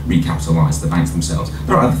to recapitalise the banks themselves.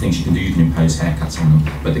 There are other things you can do. You can impose haircuts on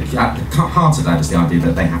them, but at the heart of that is the idea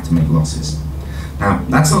that they have to make losses. Now,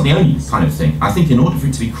 that's not the only kind of thing. I think in order for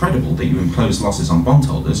it to be credible that you impose losses on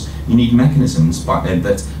bondholders, you need mechanisms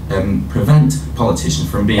that prevent politicians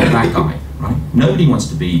from being a bad guy, right? Nobody wants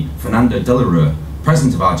to be Fernando de la Rúa,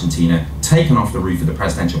 President of Argentina, taken off the roof of the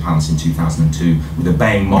presidential palace in 2002 with a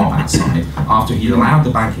baying mob outside after he'd allowed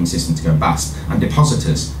the banking system to go bust and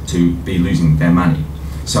depositors to be losing their money.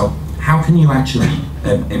 So how can you actually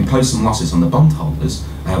impose some losses on the bondholders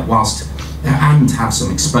and have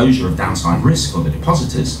some exposure of downside risk for the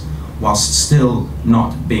depositors whilst still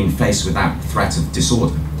not being faced with that threat of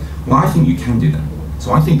disorder? Well, I think you can do that.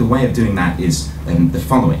 So I think the way of doing that is the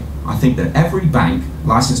following. I think that every bank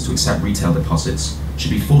licensed to accept retail deposits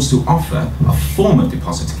should be forced to offer a form of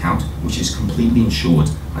deposit account which is completely insured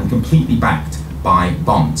and completely backed by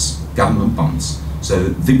bonds, government bonds.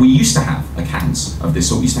 So we used to have accounts of this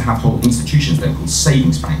sort. We used to have whole institutions that were called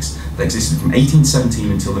savings banks that existed from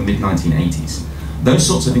 1817 until the mid-1980s. Those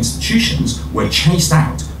sorts of institutions were chased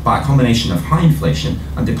out by a combination of high inflation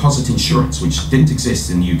and deposit insurance, which didn't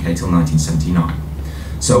exist in the UK till 1979.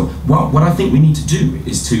 So what I think we need to do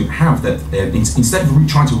is to have that, instead of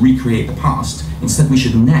trying to recreate the past, instead we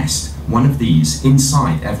should nest one of these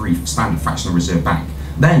inside every standard fractional reserve bank.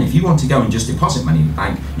 Then if you want to go and just deposit money in the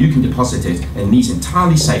bank, you can deposit it in these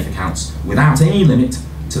entirely safe accounts without any limit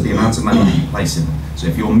to the amount of money that you place in them. So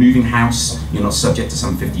if you're moving house, you're not subject to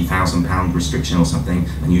some £50,000 restriction or something,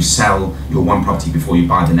 and you sell your one property before you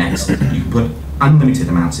buy the next, you can put unlimited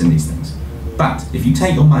amounts in these things. But if you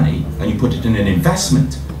take your money and you put it in an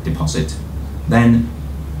investment deposit, then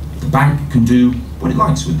the bank can do what it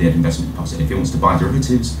likes with their investment deposit. If it wants to buy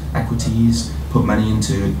derivatives, equities, put money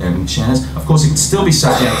into shares, of course it can still be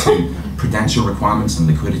subject to prudential requirements and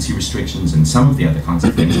liquidity restrictions and some of the other kinds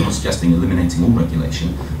of things. I'm not suggesting eliminating all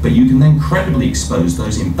regulation, but you can then credibly expose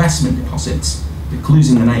those investment deposits. The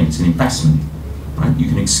clue's in the name, it's an investment, right? You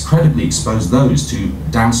can credibly expose those to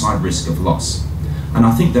downside risk of loss. And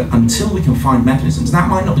I think that until we can find mechanisms, that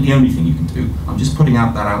might not be the only thing you can do, I'm just putting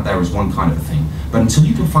that out there as one kind of a thing, but until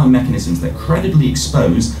you can find mechanisms that credibly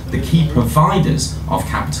expose the key providers of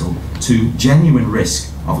capital to genuine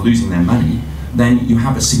risk of losing their money, then you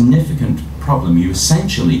have a significant problem. You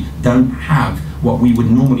essentially don't have what we would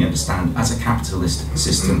normally understand as a capitalist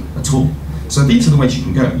system at all. So these are the ways you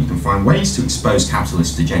can go. You can find ways to expose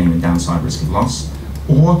capitalists to genuine downside risk of loss,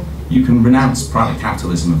 or you can renounce private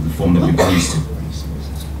capitalism of the form that we've been used to.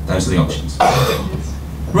 Those are the options.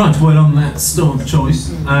 Right, well, that's still the choice.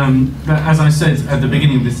 But as I said at the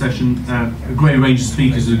beginning of this session, a great range of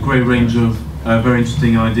speakers, a great range of very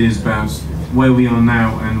interesting ideas about where we are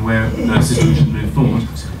now and where the system should move forward.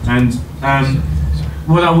 And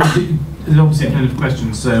what I will do is obviously a kind of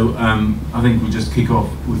questions, so I think we'll just kick off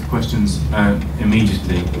with questions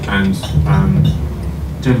immediately. And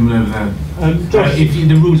gentleman over there.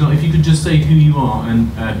 The rules are, if you could just say who you are and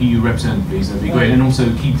who you represent, please, that'd be great. And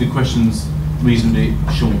also keep the questions reasonably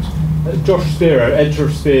short. Josh Spiro, editor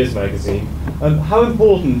of Spears magazine. How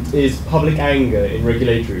important is public anger in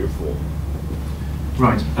regulatory reform?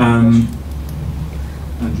 Right.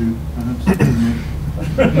 Andrew, perhaps?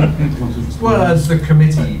 Well, as the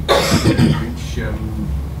committee, which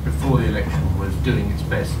before the election was doing its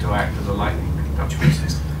best to act as a lightning conductor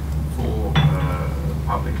for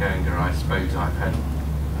public anger, I suppose I've had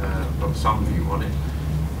got some view on it.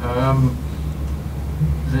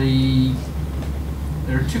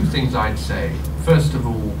 There are two things I'd say. First of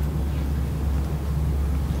all,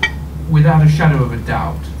 without a shadow of a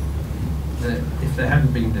doubt, that if there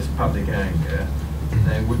hadn't been this public anger,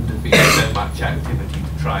 there wouldn't have been so much activity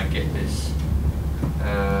to try and get this.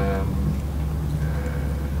 There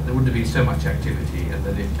wouldn't have been so much activity, and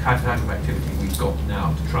that the kind of activity we've got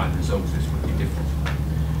now to try and resolve this would be different.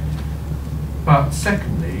 But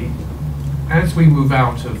secondly, as we move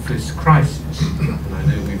out of this crisis, and I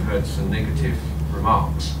know we've heard some negative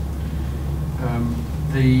remarks,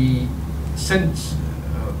 the sense,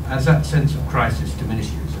 as that sense of crisis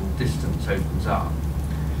diminishes and distance opens up,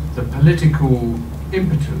 the political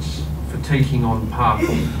impetus for taking on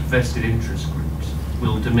powerful vested interest groups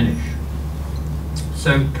will diminish.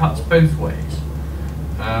 So it cuts both ways.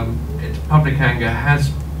 Public anger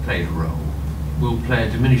has played a role, will play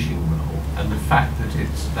a diminishing role, and the fact that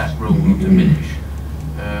that role will diminish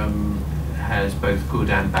has both good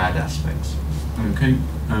and bad aspects. Okay.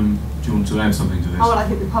 Do you want to add something to this? Oh, well, I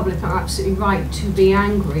think the public are absolutely right to be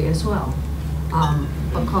angry as well,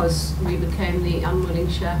 because we became the unwilling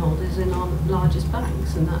shareholders in our largest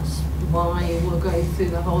banks, and that's why we're going through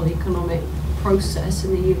the whole economic process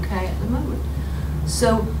in the UK at the moment.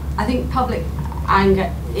 So I think public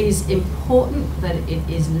anger is important, that it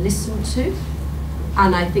is listened to,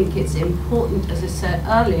 and I think it's important, as I said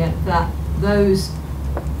earlier, that those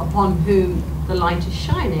upon whom the light is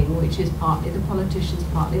shining, which is partly the politicians,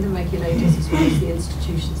 partly the regulators, as well as the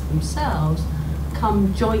institutions themselves,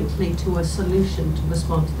 come jointly to a solution to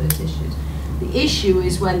respond to those issues. The issue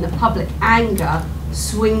is when the public anger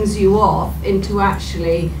swings you off into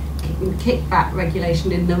actually kickback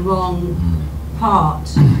regulation in the wrong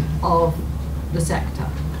part of the sector.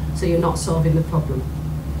 So you're not solving the problem.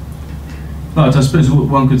 But I suppose what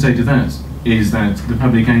one could say to that is that the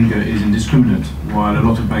public anger is indiscriminate, while a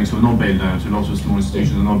lot of banks are not bailed out, a lot of small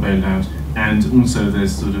institutions are not bailed out, and also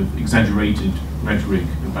there's sort of exaggerated rhetoric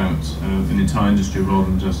about an entire industry rather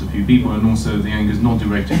than just a few people, and also the anger is not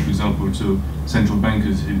directed, for example, to central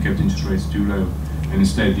bankers who kept interest rates too low, and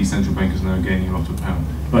instead these central bankers are now gaining a lot of power.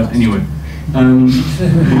 But anyway, would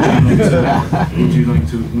you like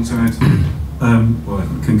to also add to that? Well, I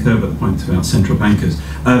concur with the point about central bankers.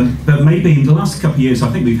 But maybe in the last couple of years, I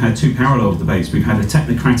think we've had two parallel debates. We've had a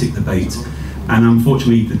technocratic debate, and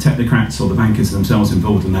unfortunately the technocrats or the bankers themselves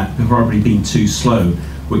involved in that have probably been too slow,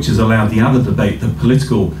 which has allowed the other debate, the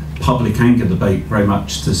political public anger debate, very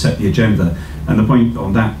much to set the agenda. And the point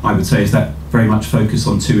on that, I would say, is that very much focused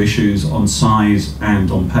on two issues, on size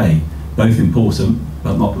and on pay. Both important,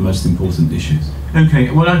 but not the most important issues.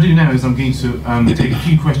 Okay, what I'll do now is I'm going to take a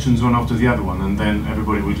few questions one after the other one, and then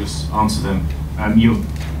everybody will just answer them. You're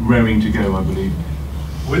raring to go, I believe.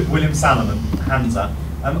 William Salomon, Hansa,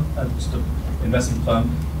 just an investment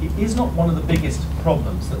firm. It is not one of the biggest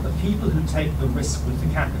problems that the people who take the risk with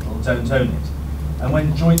the capital don't own it. And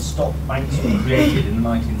when joint stock banks were created in the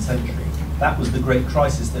 19th century, that was the great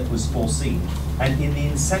crisis that was foreseen. And in the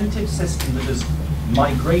incentive system that has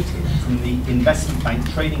migrated from the investment bank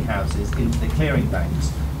trading houses into the clearing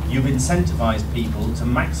banks, you've incentivized people to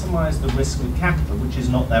maximize the risk with capital, which is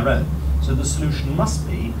not their own. So the solution must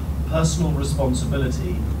be personal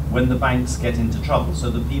responsibility when the banks get into trouble, so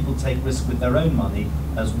that people take risk with their own money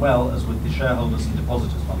as well as with the shareholders and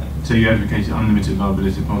depositors' money. So you advocate unlimited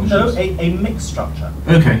liability partnerships? No, a mixed structure.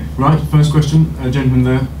 Okay, right, first question, gentleman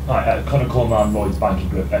there. Hi, Conor Coleman, Lloyd's Banking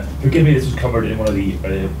Group. Forgive me, this was covered in one of the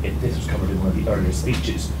earlier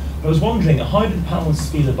speeches. But I was wondering, how did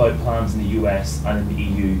panelists feel about plans in the US and in the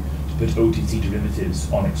EU to put OTC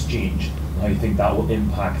derivatives on exchange, and how you think that will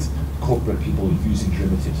impact corporate people using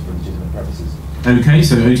derivatives for legitimate purposes? Okay,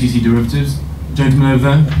 so OTC derivatives. Gentleman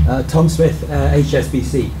over there. Tom Smith,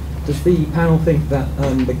 HSBC. Does the panel think that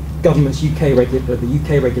the government's UK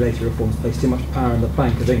regulatory reforms place too much power in the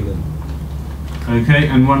Bank of England? Okay,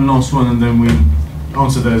 and one last one, and then we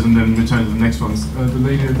answer those and then return to the next ones. The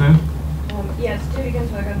lady over there. Yes, Julie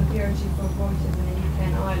Ginsburg, I'm the Bureau Chief for Reporters in the UK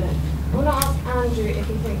and Ireland. I want to ask Andrew if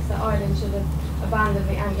he thinks that Ireland should have abandoned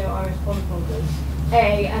the Anglo-Irish bondholders,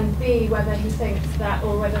 A, and B, whether he thinks that,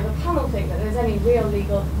 or whether the panel think that there's any real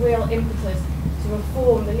impetus to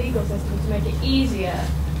reform the legal system to make it easier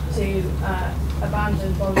to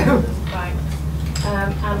abandon bondholders of banks,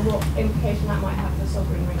 and what implication that might have for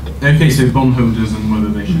sovereign rating. Okay, so bondholders and whether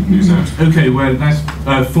they should lose out. Okay, well, that's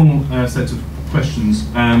full set of questions.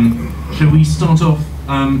 Shall we start off?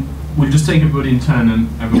 We'll just take everybody in turn and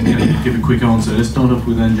everyone can give a quick answer. Let's start off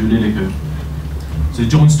with Andrew Lilico. So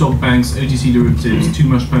joint stock banks, OTC derivatives, too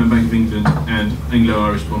much power Bank of England, and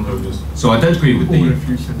Anglo-Irish bondholders. So I don't agree with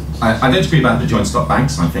I don't agree about the joint stock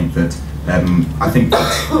banks. I think that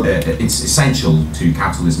it's essential to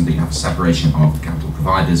capitalism that you have a separation of the capital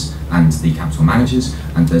providers and the capital managers,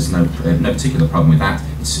 and there's no particular problem with that.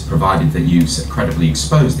 It's provided that you credibly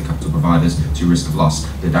expose the capital providers to risk of loss.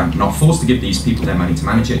 They're not forced to give these people their money to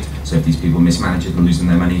manage it, so if these people mismanage it and losing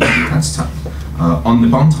their money, that's tough. On the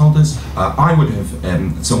bondholders, I would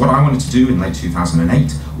have, so what I wanted to do in late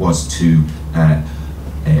 2008 was to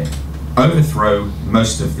overthrow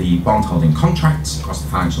most of the bondholding contracts across the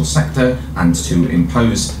financial sector and to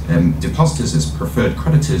impose depositors as preferred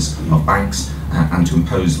creditors of banks and to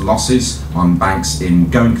impose losses on banks in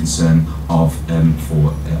going concern of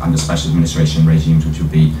under special administration regimes which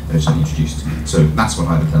would be urgently introduced. So that's what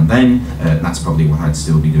I'd have done then. That's probably what I'd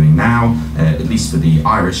still be doing now, at least for the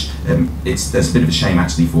Irish. There's a bit of a shame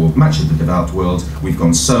actually for much of the developed world. We've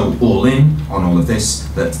gone so all in on all of this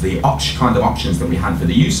that the kind of options that we had for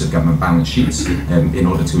the use of government balance sheets in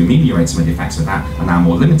order to ameliorate some of the effects of that are now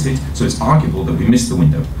more limited. So it's arguable that we missed the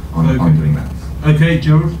window on doing that. Okay,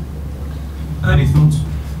 Gerald. Any thoughts?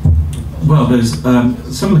 Well, there's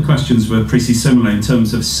some of the questions were pretty similar in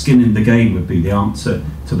terms of skin in the game would be the answer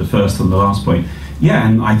to the first and the last point. Yeah,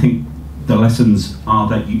 and I think the lessons are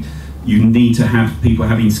that you need to have people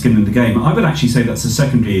having skin in the game. I would actually say that's a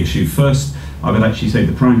secondary issue. First, I would actually say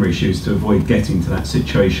the primary issue is to avoid getting to that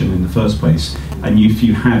situation in the first place. And if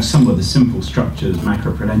you have some of the simple structures,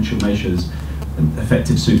 macroprudential measures,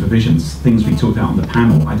 effective supervisions, things we talked about on the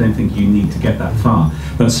panel. I don't think you need to get that far.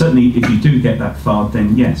 But certainly if you do get that far,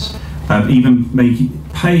 then yes. Even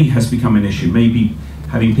pay has become an issue. Maybe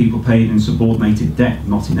having people paid in subordinated debt,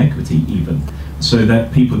 not in equity even, so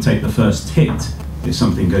that people take the first hit if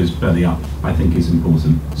something goes belly up, I think is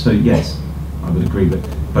important. So yes, I would agree with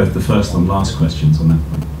both the first and last questions on that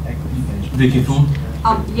point. Vicky Thorne?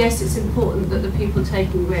 Yes, it's important that the people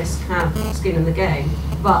taking risk have skin in the game,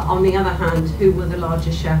 but on the other hand, who were the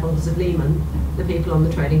largest shareholders of Lehman? The people on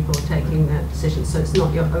the trading floor taking their decisions, so it's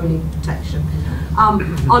not your only protection. On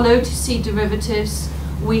OTC derivatives,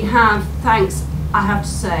 we have, thanks, I have to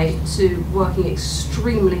say, to working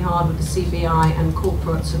extremely hard with the CBI and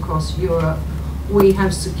corporates across Europe, we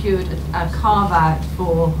have secured a carve-out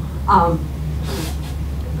for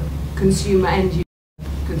consumer end-user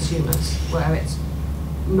consumers, where it's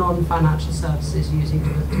non-financial services using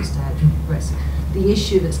derivatives to hedge risk. The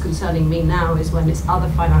issue that's concerning me now is when it's other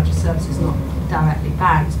financial services, not directly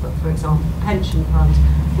banks, but for example pension funds,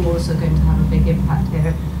 who are also going to have a big impact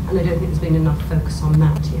here, and I don't think there's been enough focus on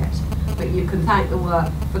that yet. But you can thank the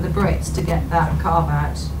work for the Brits to get that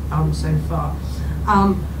carve-out so far.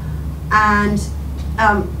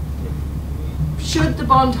 Should the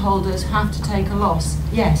bondholders have to take a loss?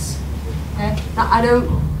 Yes. Okay? Now, I don't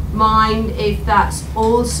mind if that's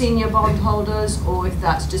all senior bondholders or if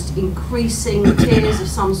that's just increasing tiers of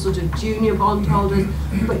some sort of junior bondholders,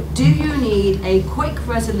 but do you need a quick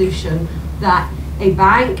resolution that a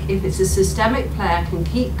bank, if it's a systemic player, can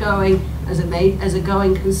keep going as a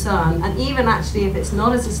going concern, and even actually if it's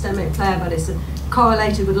not a systemic player but it's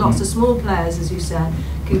correlated with lots of small players, as you said,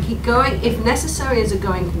 can keep going if necessary as a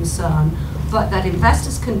going concern, but that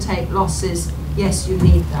investors can take losses? Yes, you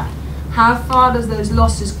need that. How far does those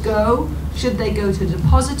losses go? Should they go to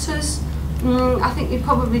depositors? I think you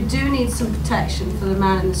probably do need some protection for the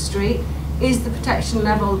man in the street. Is the protection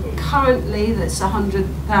level currently, that's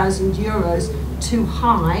 100,000 euros, too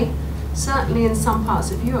high? Certainly in some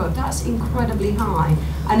parts of Europe, that's incredibly high.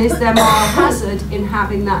 And is there moral hazard in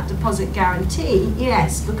having that deposit guarantee?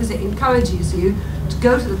 Yes, because it encourages you to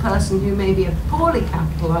go to the person who may be a poorly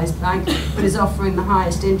capitalised bank, but is offering the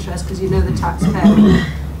highest interest because you know the taxpayer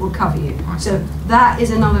will cover you. So that is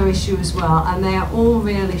another issue as well, and they are all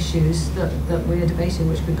real issues that we're debating,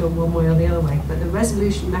 which could go one way or the other way. But the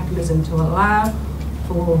resolution mechanism to allow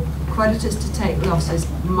for creditors to take losses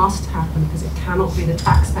must happen, because it cannot be the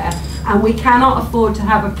taxpayer, and we cannot afford to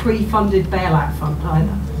have a pre-funded bailout fund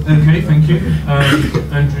either. Okay, thank you.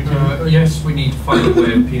 Andrew? Yes, we need to find a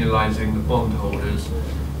way of penalising the bondholders.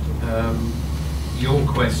 Your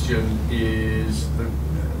question is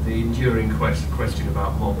the enduring question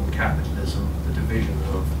about modern capitalism, the division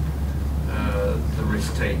of the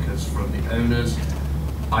risk takers from the owners.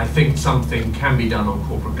 I think something can be done on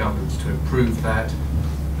corporate governance to improve that.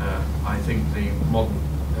 I think the modern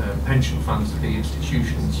pension funds of the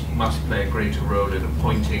institutions must play a greater role in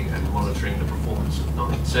appointing and monitoring the performance of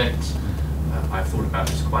non-execs. I've thought about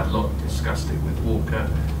this quite a lot, discussed it with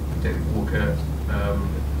David Walker.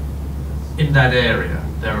 In that area,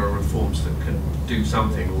 there are reforms that can do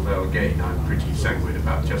something, although again, I'm pretty sanguine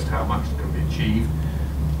about just how much can be achieved.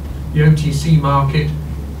 The OTC market,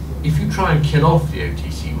 if you try and kill off the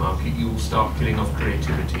OTC market, you will start killing off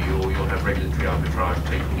creativity, or you'll have regulatory arbitrage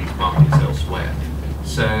taking these markets elsewhere.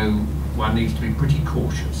 So one needs to be pretty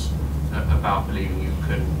cautious about believing you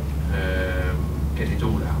can get it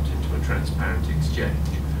all out into a transparent exchange.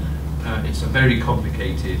 It's a very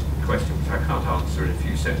complicated question which I can't answer in a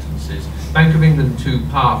few sentences. Bank of England too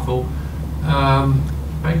powerful.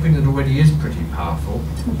 Bank of England already is pretty powerful.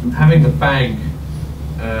 Having the bank,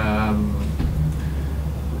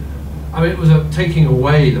 I mean, it was taking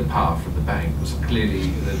away the power from the bank was clearly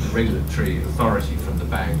the regulatory authority from the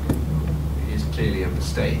bank is clearly a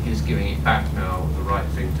mistake. Is giving it back now the right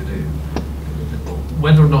thing to do?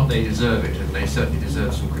 Whether or not they deserve it, and they certainly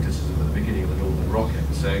deserve some criticism at the beginning of the Northern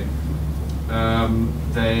Rocket. So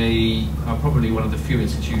they are probably one of the few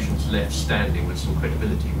institutions left standing with some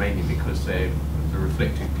credibility, mainly because they're the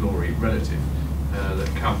reflected glory relative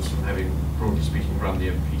that comes from having, broadly speaking, run the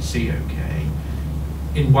MPC okay.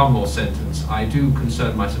 In one more sentence, I do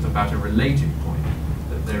concern myself about a related point,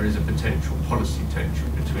 that there is a potential policy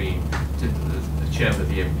tension between the chairman of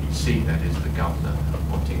the MPC, that is the governor,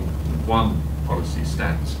 wanting one policy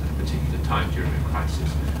stance at a particular time during a crisis,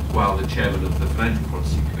 while the chairman of the Financial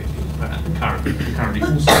Policy Committee, and currently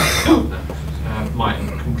also the governor, might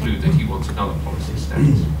conclude that he wants another policy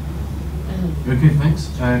stance. Okay, thanks.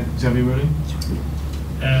 Xavier Rowling?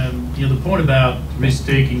 The point about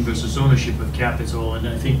risk-taking versus ownership of capital, and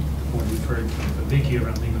I think the point we've heard from Vicky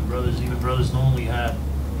around Lehman Brothers not only had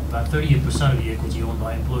about 38% of the equity owned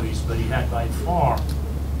by employees, but it had by far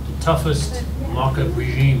the toughest lockup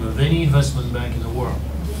regime of any investment bank in the world.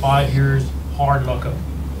 5 years, hard lockup.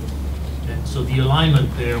 And so the alignment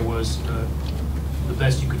there was the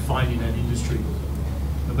best you could find in that industry.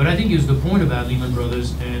 But I think it was the point about Lehman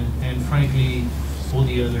Brothers and frankly, all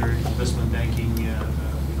the other investment banking,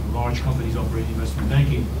 large companies operating investment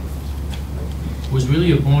banking, was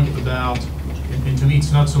really a point about, and to me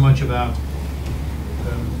it's not so much about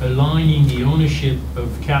aligning the ownership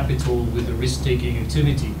of capital with the risk-taking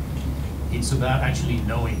activity. It's about actually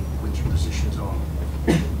knowing what your positions are.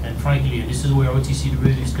 And frankly, and this is where OTC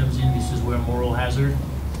derivatives comes in, this is where moral hazard.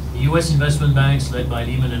 The US investment banks, led by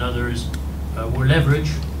Lehman and others, were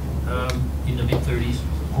leveraged in the mid-30s.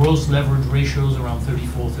 Gross leverage ratios around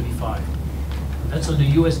 34, 35. That's on the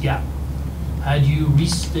US GAAP. Had you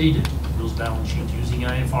restated those balance sheets using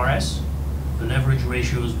IFRS, the leverage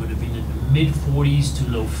ratios would have been in the mid-40s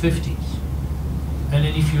to low 50s. And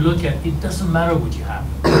then if you look at, it doesn't matter what you have.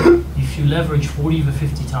 If you leverage 40 to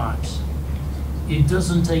 50 times, it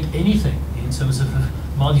doesn't take anything in terms of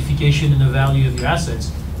modification in the value of your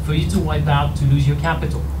assets for you to wipe out, to lose your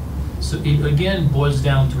capital. So it again boils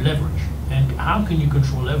down to leverage. And how can you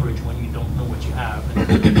control leverage when you don't know what you have?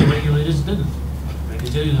 And the regulators didn't. I can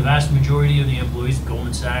tell you the vast majority of the employees,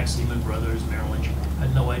 Goldman Sachs, Lehman Brothers, Merrill Lynch,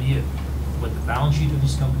 had no idea what the balance sheet of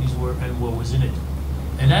these companies were and what was in it.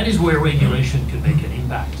 And that is where regulation can make an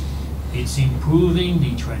impact. It's improving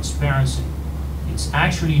the transparency. It's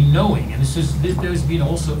actually knowing, and there's been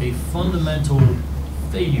also a fundamental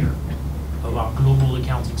failure of our global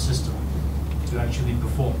accounting system to actually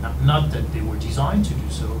perform. Not that they were designed to do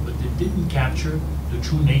so, but they didn't capture the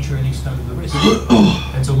true nature and extent of the risk.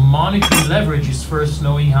 And so monitoring leverage is first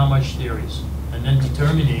knowing how much there is, and then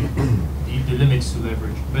determining the limits to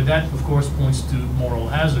leverage. But that, of course, points to moral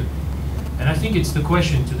hazard. And I think it's the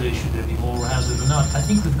question today, should there be moral hazard or not? I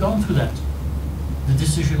think we've gone through that. The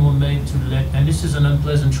decision was made to let, and this is an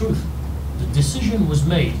unpleasant truth, the decision was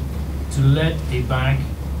made to let a bank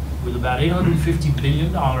with about $850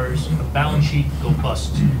 billion of balance sheet go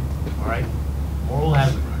bust. All right? Moral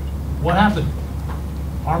hazard. What happened?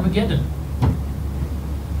 Armageddon.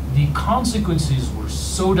 The consequences were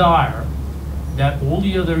so dire that all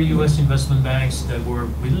the other US investment banks that were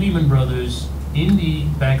with Lehman Brothers in the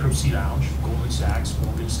bankruptcy lounge, Goldman Sachs,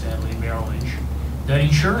 Morgan Stanley, Merrill Lynch, that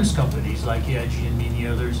insurance companies like AIG and many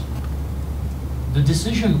others, the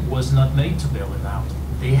decision was not made to bail them out.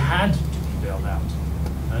 They had to be bailed out.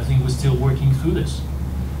 And I think we're still working through this.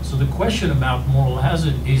 So the question about moral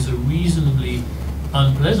hazard is a reasonably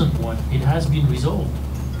unpleasant one. It has been resolved.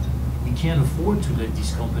 We can't afford to let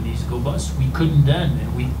these companies go bust. We couldn't then,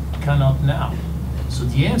 and we cannot now. So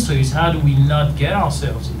the answer is, how do we not get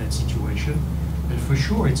ourselves in that situation? And for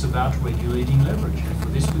sure, it's about regulating leverage. And for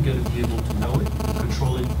this, we've got to be able to know it,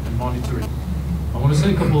 control it, and monitor it. I want to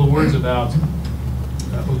say a couple of words about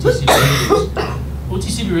OTC derivatives.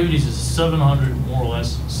 OTC derivatives is 700, more or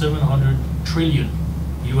less, 700 trillion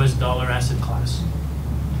US dollar asset class.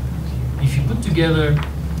 If you put together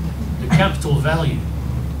the capital value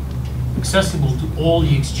accessible to all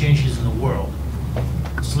the exchanges in the world,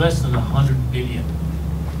 it's less than 100 billion.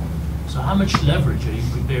 So how much leverage are you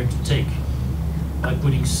prepared to take by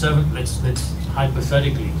putting let's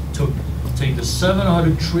hypothetically take the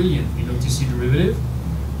 700 trillion in OTC derivative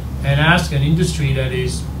and ask an industry that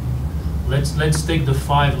is, let's take the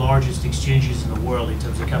 5 largest exchanges in the world in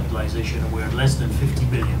terms of capitalization, and we're at less than 50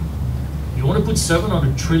 billion. You want to put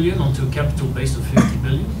 700 trillion onto a capital base of 50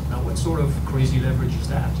 billion? Now what sort of crazy leverage is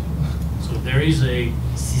that? So there is a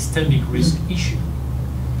systemic risk issue.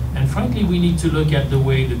 And frankly, we need to look at the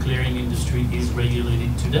way the clearing industry is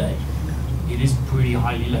regulated today. It is pretty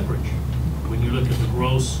highly leveraged when you look at the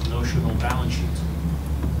gross notional balance sheet.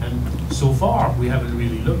 And so far, we haven't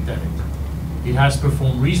really looked at it. It has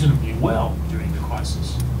performed reasonably well during the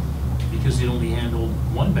crisis because it only handled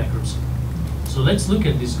one bankruptcy. So let's look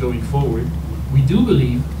at this going forward. We do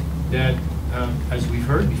believe that, as we've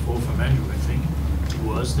heard before from Andrew, I think,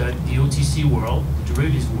 was that the OTC world, the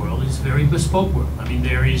derivatives world, is very bespoke world. I mean,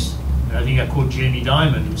 there is, I think I quote Jamie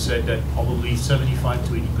Dimon, who said that probably 75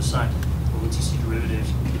 to 80% of OTC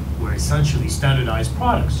derivatives were essentially standardized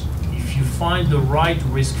products. If you find the right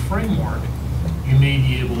risk framework, you may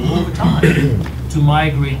be able over time to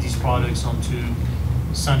migrate these products onto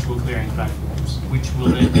central clearing platforms, which will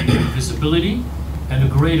then give you visibility and a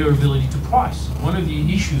greater ability to price. One of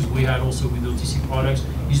the issues we had also with OTC products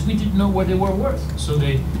is we didn't know what they were worth. So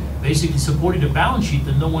they basically supported a balance sheet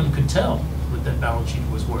that no one could tell what that balance sheet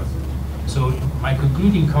was worth. So my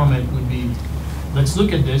concluding comment would be, let's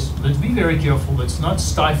look at this, let's be very careful, let's not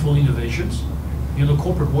stifle innovations, You know, the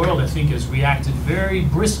corporate world, I think, has reacted very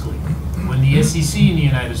briskly when the SEC in the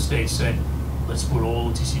United States said, let's put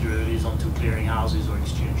all OTC derivatives onto clearinghouses or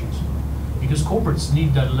exchanges. Because corporates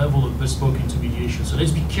need that level of bespoke intermediation. So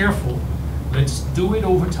let's be careful. Let's do it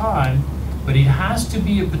over time, but it has to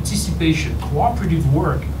be a participation, cooperative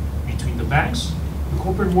work between the banks, the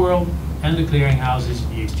corporate world, and the clearinghouses,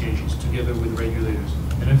 the exchanges, together with regulators.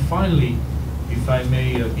 And then finally, if I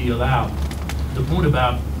may be allowed, the point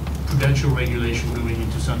about prudential regulation going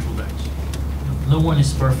into central banks. No one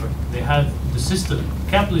is perfect. They have the system,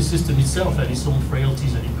 capitalist system itself had its own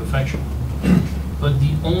frailties and imperfections. But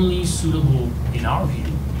the only suitable, in our view,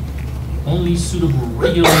 the only suitable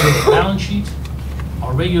regulated balance sheet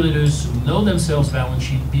are regulators who know themselves balance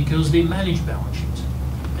sheet because they manage balance sheets.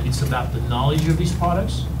 And it's about the knowledge of these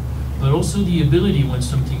products, but also the ability when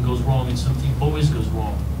something goes wrong, and something always goes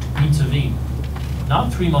wrong, to intervene.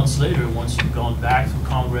 Not 3 months later, once you've gone back to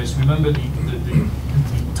Congress. Remember the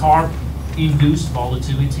TARP-induced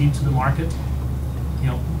volatility to the market? You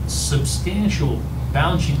know, substantial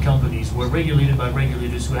balance sheet companies were regulated by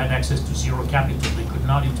regulators who had access to zero capital. They could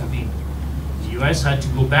not intervene. The US had to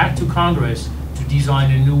go back to Congress to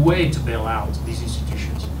design a new way to bail out these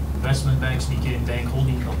institutions. Investment banks became bank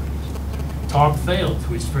holding companies. TARP failed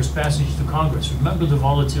through its first passage to Congress. Remember the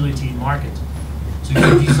volatility in market. So if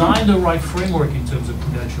you design the right framework in terms of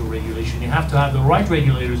prudential regulation, you have to have the right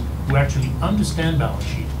regulators who actually understand balance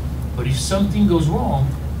sheet. But if something goes wrong,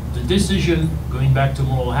 the decision, going back to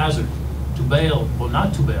moral hazard, to bail or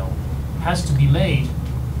not to bail, has to be made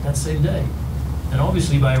that same day. And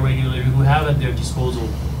obviously by a regulator who have at their disposal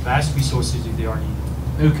vast resources if they are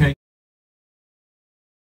needed. Okay.